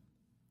money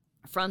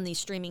from these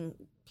streaming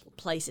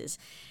places,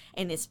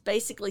 and it's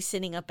basically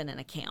sitting up in an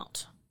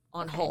account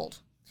on hold.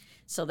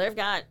 So they've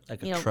got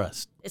like a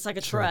trust. It's like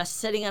a trust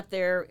sitting up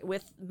there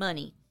with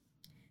money,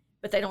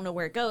 but they don't know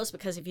where it goes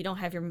because if you don't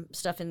have your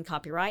stuff in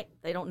copyright,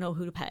 they don't know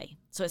who to pay.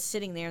 So it's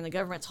sitting there, and the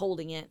government's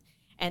holding it,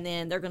 and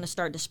then they're going to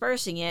start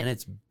dispersing it, and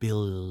it's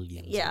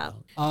billions. Yeah.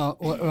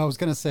 Well, I was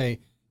going to say,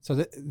 so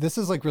this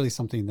is like really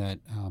something that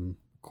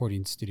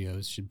recording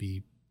studios should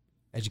be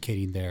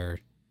educating their.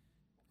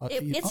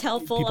 It's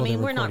helpful. People I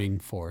mean,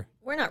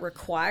 we're not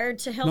required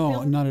to help no,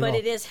 them, not at but all.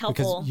 it is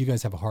helpful. Because you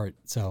guys have a heart,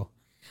 so.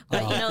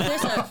 But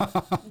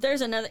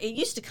there's another. It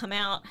used to come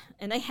out,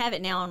 and they have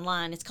it now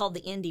online. It's called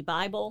the Indie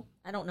Bible.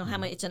 I don't know how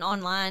much. It's an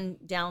online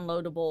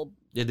downloadable.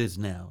 It is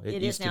now.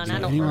 It is now, and I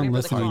don't Anyone remember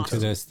listening the cost. to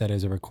this that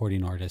is a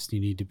recording artist,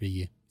 you need to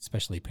be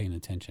especially paying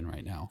attention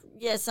right now.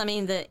 Yes, I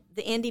mean the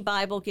Indie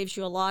Bible gives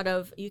you a lot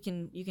of. You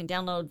can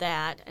download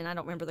that, and I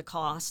don't remember the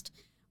cost.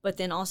 But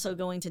then also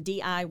going to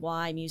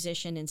DIY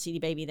Musician and CD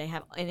Baby, they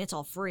have, and it's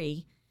all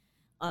free,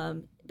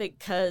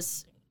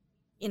 because.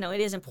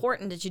 It is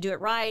important that you do it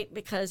right,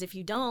 because if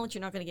you don't,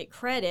 you're not going to get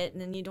credit, and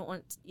then you don't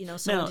want,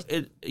 someone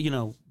it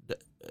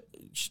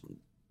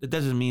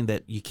doesn't mean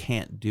that you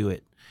can't do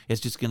it. It's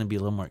just going to be a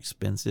little more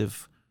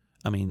expensive.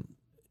 I mean,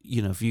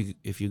 if you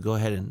go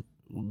ahead and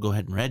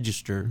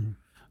register,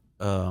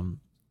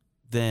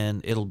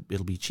 then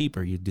it'll be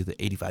cheaper. You do the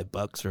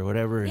 $85 or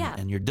whatever,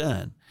 and you're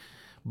done.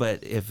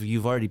 But if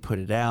you've already put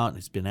it out and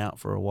it's been out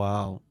for a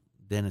while,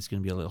 then it's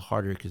going to be a little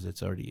harder because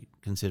it's already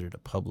considered a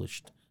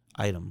published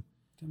item.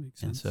 That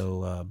makes sense. And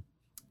so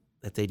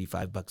that's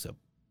 $85 a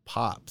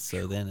pop.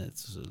 So then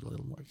it's a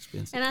little more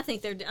expensive. And I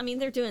think they're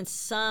doing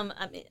some.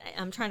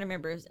 I'm trying to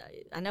remember.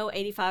 I know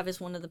 85 is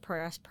one of the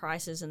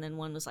prices, and then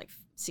one was like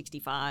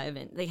 65,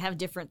 and they have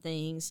different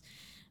things.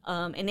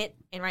 And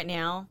right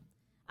now,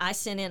 I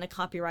sent in a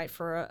copyright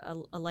for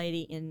a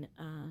lady in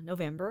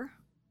November.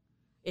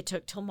 It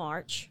took till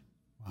March.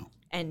 Wow.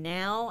 And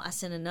now I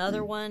sent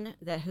another one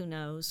that who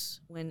knows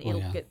when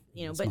it'll get,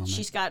 but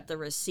she's got the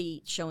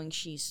receipt showing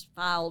she's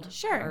filed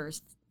her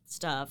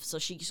stuff. So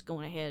she's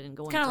going ahead and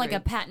going It's kind of like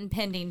a patent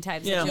pending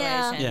type situation.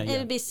 Yeah.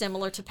 It'd be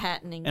similar to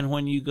patenting. And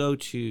when you go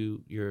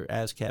to your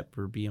ASCAP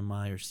or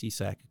BMI or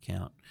CSAC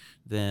account,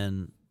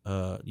 then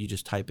you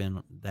just type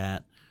in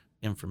that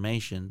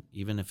information,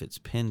 even if it's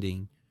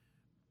pending,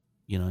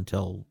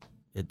 until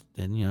it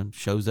then,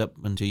 shows up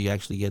until you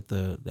actually get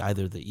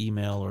either the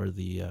email or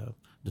the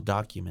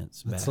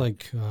documents back. That's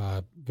like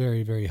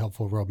very, very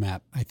helpful roadmap,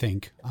 I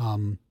think,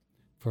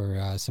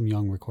 for some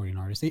young recording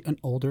artists, and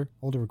older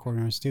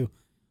recording artists too.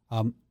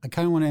 I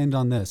kind of want to end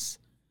on this,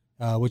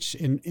 which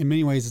in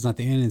many ways is not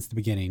the end, it's the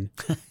beginning.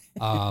 Is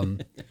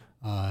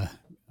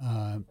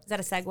that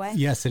a segue?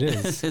 Yes, it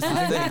is. It's a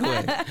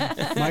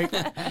segue. Mike,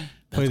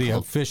 play the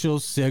official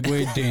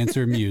segue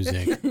dancer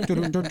music.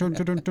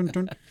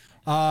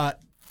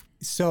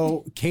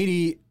 So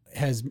Katie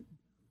has,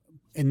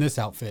 in this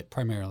outfit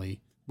primarily,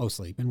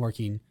 mostly been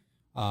working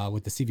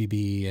with the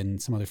CVB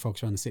and some other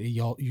folks around the city,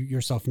 you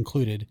yourself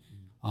included,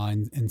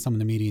 in some of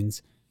the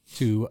meetings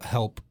to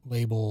help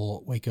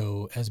label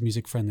Waco as a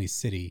music-friendly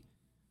city,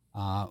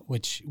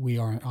 which we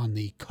are on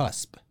the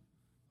cusp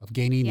of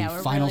gaining the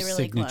final really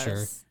signature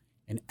close.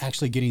 and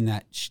actually getting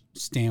that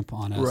stamp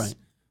on us. Right.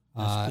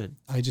 That's good.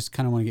 I just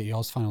kind of want to get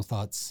y'all's final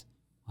thoughts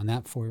on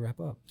that before we wrap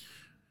up.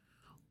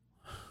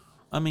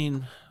 I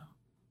mean,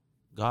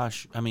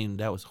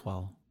 that was a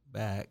while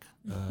back.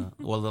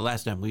 Well, the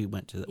last time we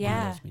went to the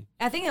meeting.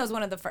 I think it was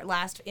one of the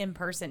last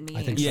in-person meetings.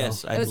 I think so.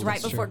 Yes, it was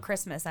right that's before true.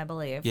 Christmas, I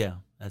believe. Yeah,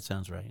 that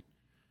sounds right.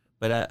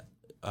 But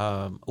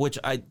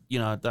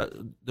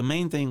the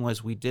main thing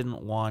was we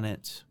didn't want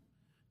it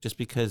just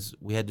because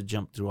we had to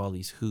jump through all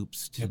these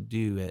hoops to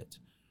do it,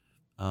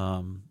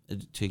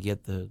 to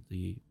get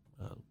the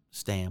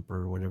stamp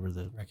or whatever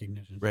the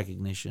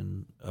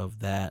recognition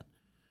of that.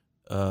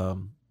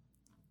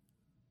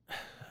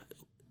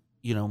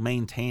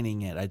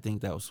 Maintaining it, I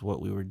think that was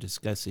what we were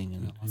discussing.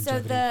 And So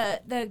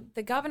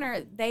the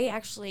governor, they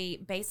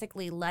actually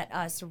basically let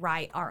us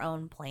write our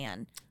own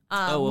plan,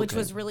 which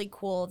was really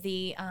cool.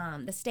 The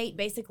state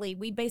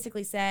we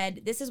basically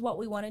said, this is what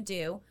we want to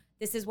do.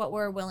 This is what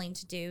we're willing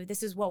to do.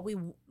 This is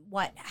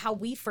how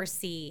we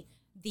foresee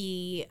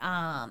the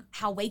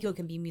how Waco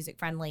can be music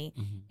friendly,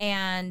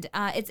 and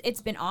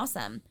it's been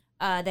awesome.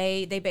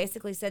 They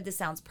basically said, this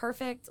sounds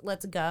perfect.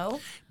 Let's go.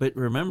 But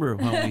remember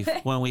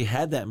when we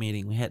had that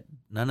meeting, we had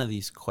none of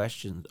these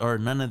questions or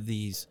none of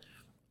these.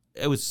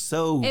 It was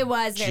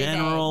very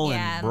general vague,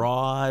 and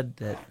broad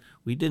that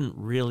we didn't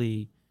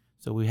really.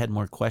 So we had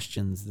more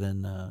questions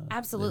than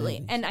absolutely.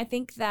 than And I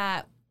think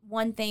that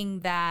one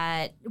thing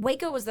that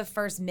Waco was the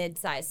first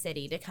mid-sized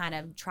city to kind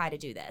of try to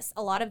do this.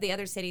 A lot of the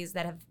other cities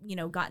that have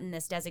gotten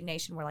this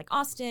designation were like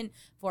Austin,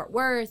 Fort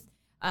Worth.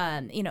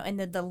 And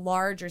the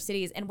larger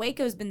cities, and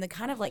Waco's been the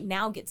kind of like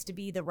now gets to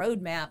be the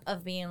roadmap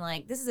of being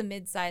like, this is a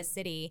mid-sized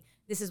city.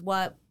 This is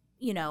what,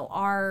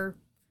 our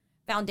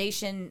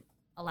foundation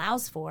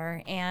allows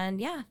for.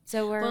 And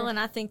so we're. Well, and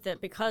I think that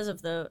because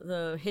of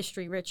the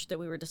history rich that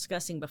we were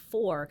discussing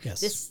before,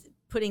 Yes. this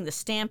putting the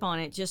stamp on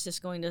it just is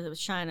going to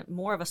shine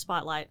more of a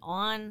spotlight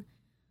on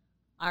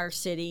our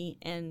city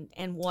and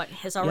what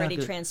has already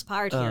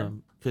transpired here.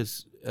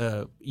 Because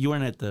you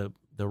weren't at the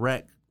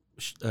rec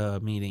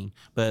meeting,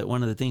 but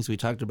one of the things we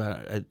talked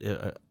about,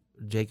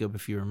 Jacob,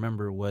 if you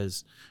remember,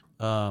 was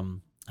I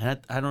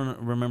don't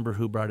remember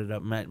who brought it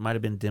up. Might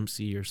have been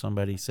Dempsey or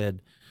somebody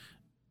said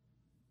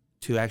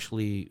to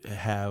actually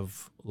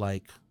have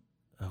like.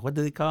 What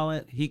did they call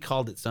it? He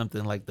called it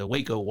something like the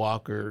Waco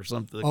Walker or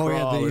something. The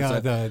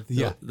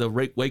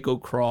Waco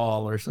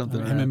Crawl or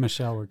something. Him and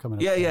Michelle were coming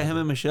up. Yeah, him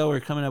and Michelle were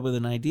coming up with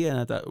an idea, and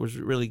I thought it was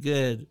really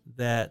good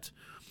that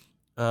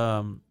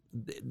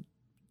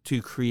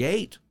to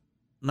create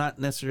not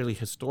necessarily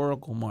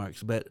historical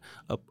marks, but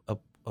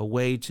a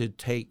way to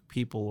take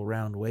people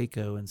around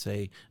Waco and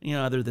say,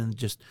 other than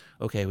just,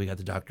 okay, we got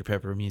the Dr.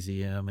 Pepper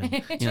Museum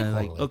and,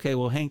 like, okay,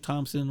 well, Hank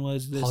Thompson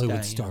was this Hollywood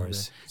guy.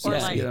 stars. Or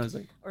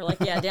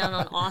down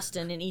on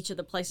Austin, in each of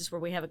the places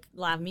where we have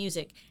live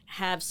music,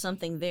 have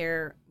something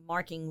there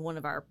marking one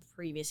of our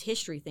previous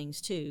history things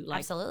too. Like,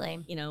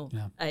 absolutely.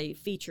 A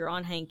feature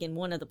on Hank in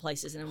one of the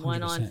places and 100%.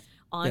 one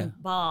on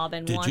Bob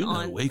and Did one you know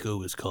on Waco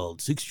was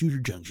called Six Shooter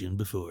Junction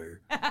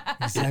before?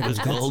 Exactly. It was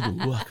called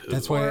Waco.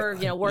 That's why.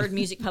 Or Word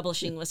Music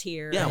Publishing was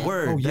here. Yeah,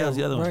 Word. Oh, yeah, that was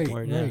the other right,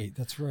 one. Word, right.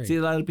 That's right. See,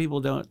 a lot of people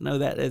don't know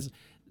that as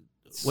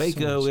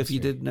Waco, much if you history.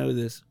 didn't know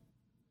this,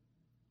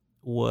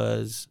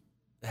 was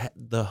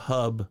the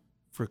hub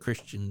for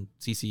Christian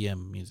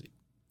CCM music.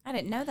 I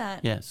didn't know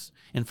that. Yes.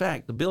 In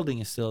fact, the building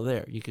is still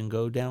there. You can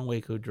go down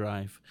Waco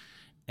Drive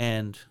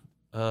and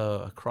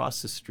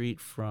across the street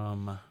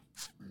from,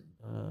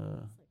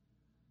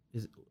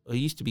 it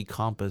used to be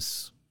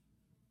Compass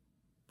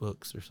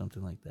Books or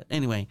something like that.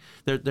 Anyway,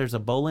 there's a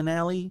bowling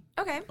alley.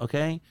 Okay.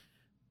 Okay.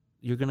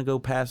 You're going to go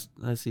past,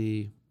 let's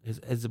see,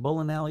 is the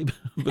bowling alley?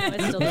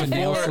 There's a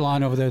nail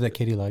salon over there that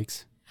Katie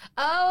likes.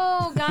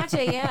 Oh,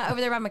 gotcha. Yeah,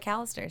 over there by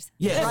McAllister's.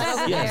 Yes. Right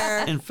over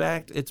there. In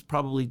fact, it's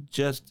probably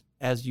just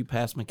as you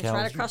pass McAllister. It's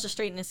right across the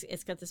street, and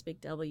it's got this big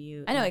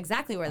W. I know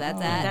exactly where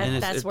that's at.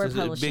 And That's Word it's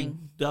Publishing.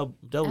 a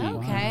big W.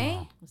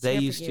 Okay. It's They there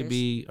for used to years.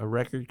 be a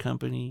record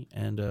company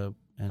and a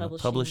Publishing.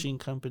 publishing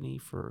company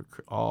for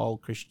all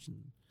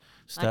Christian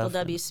stuff. Michael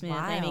W. Smith,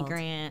 Amy Wild.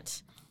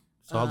 Grant.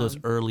 So all those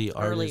early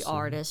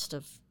artists.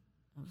 of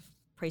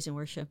praise and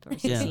worship or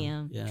Yeah,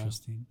 CCM. yeah.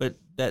 Interesting. But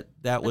that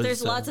But was.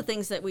 there's lots of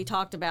things that we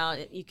talked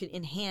about you could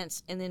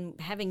enhance, and then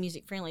having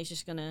music friendly is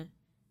just going to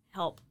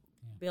help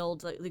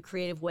build the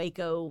creative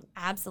Waco.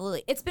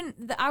 Absolutely. It's been,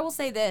 I will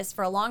say this,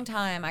 for a long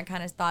time, I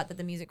kind of thought that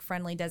the music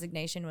friendly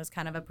designation was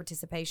kind of a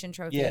participation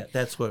trophy. Yeah,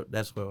 that's what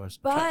I was.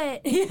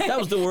 But that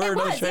was the word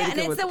I was trying to and come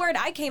it's with. the word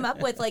I came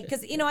up with, like,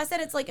 because I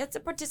said it's a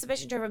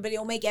participation trophy, but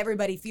it'll make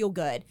everybody feel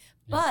good.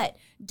 Yeah. But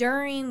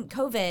during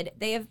COVID,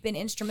 they have been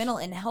instrumental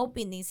in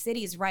helping these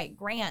cities write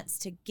grants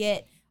to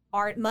get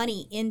art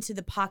money into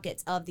the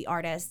pockets of the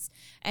artists,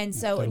 and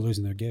so they're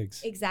losing their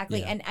gigs.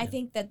 Exactly, Yeah, and I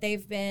think that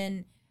they've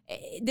been.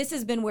 This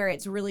has been where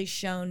it's really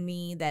shown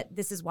me that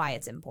this is why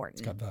it's important.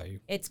 It's got value.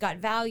 It's got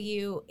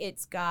value.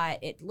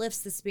 It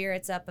lifts the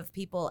spirits up of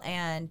people.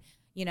 And,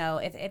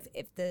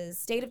 if the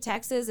state of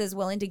Texas is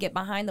willing to get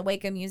behind the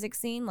Waco music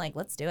scene, like,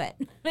 let's do it.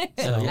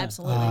 So,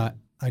 Absolutely.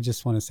 I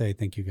just want to say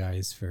thank you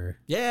guys for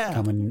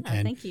coming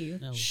and thank you.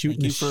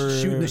 shooting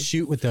the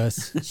shoot with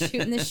us.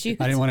 Shooting the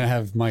shoot. I didn't want to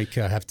have Mike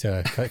have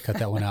to cut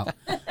that one out.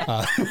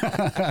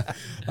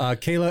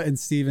 Kayla and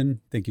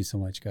Steven, thank you so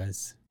much,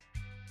 guys.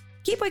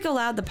 Keep Waco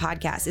Loud, the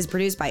podcast, is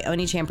produced by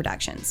Oni-chan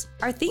Productions.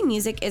 Our theme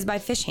music is by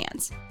Fish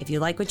Hands. If you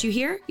like what you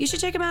hear, you should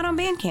check them out on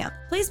Bandcamp.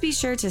 Please be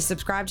sure to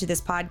subscribe to this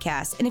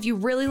podcast, and if you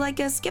really like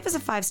us, give us a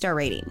 5-star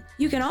rating.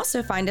 You can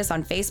also find us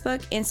on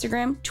Facebook,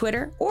 Instagram,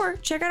 Twitter, or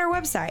check out our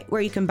website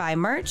where you can buy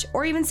merch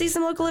or even see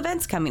some local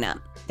events coming up.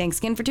 Thanks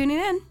again for tuning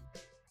in.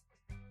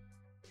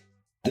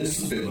 This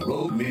has been a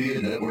Rogue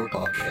Media Network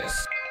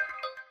podcast.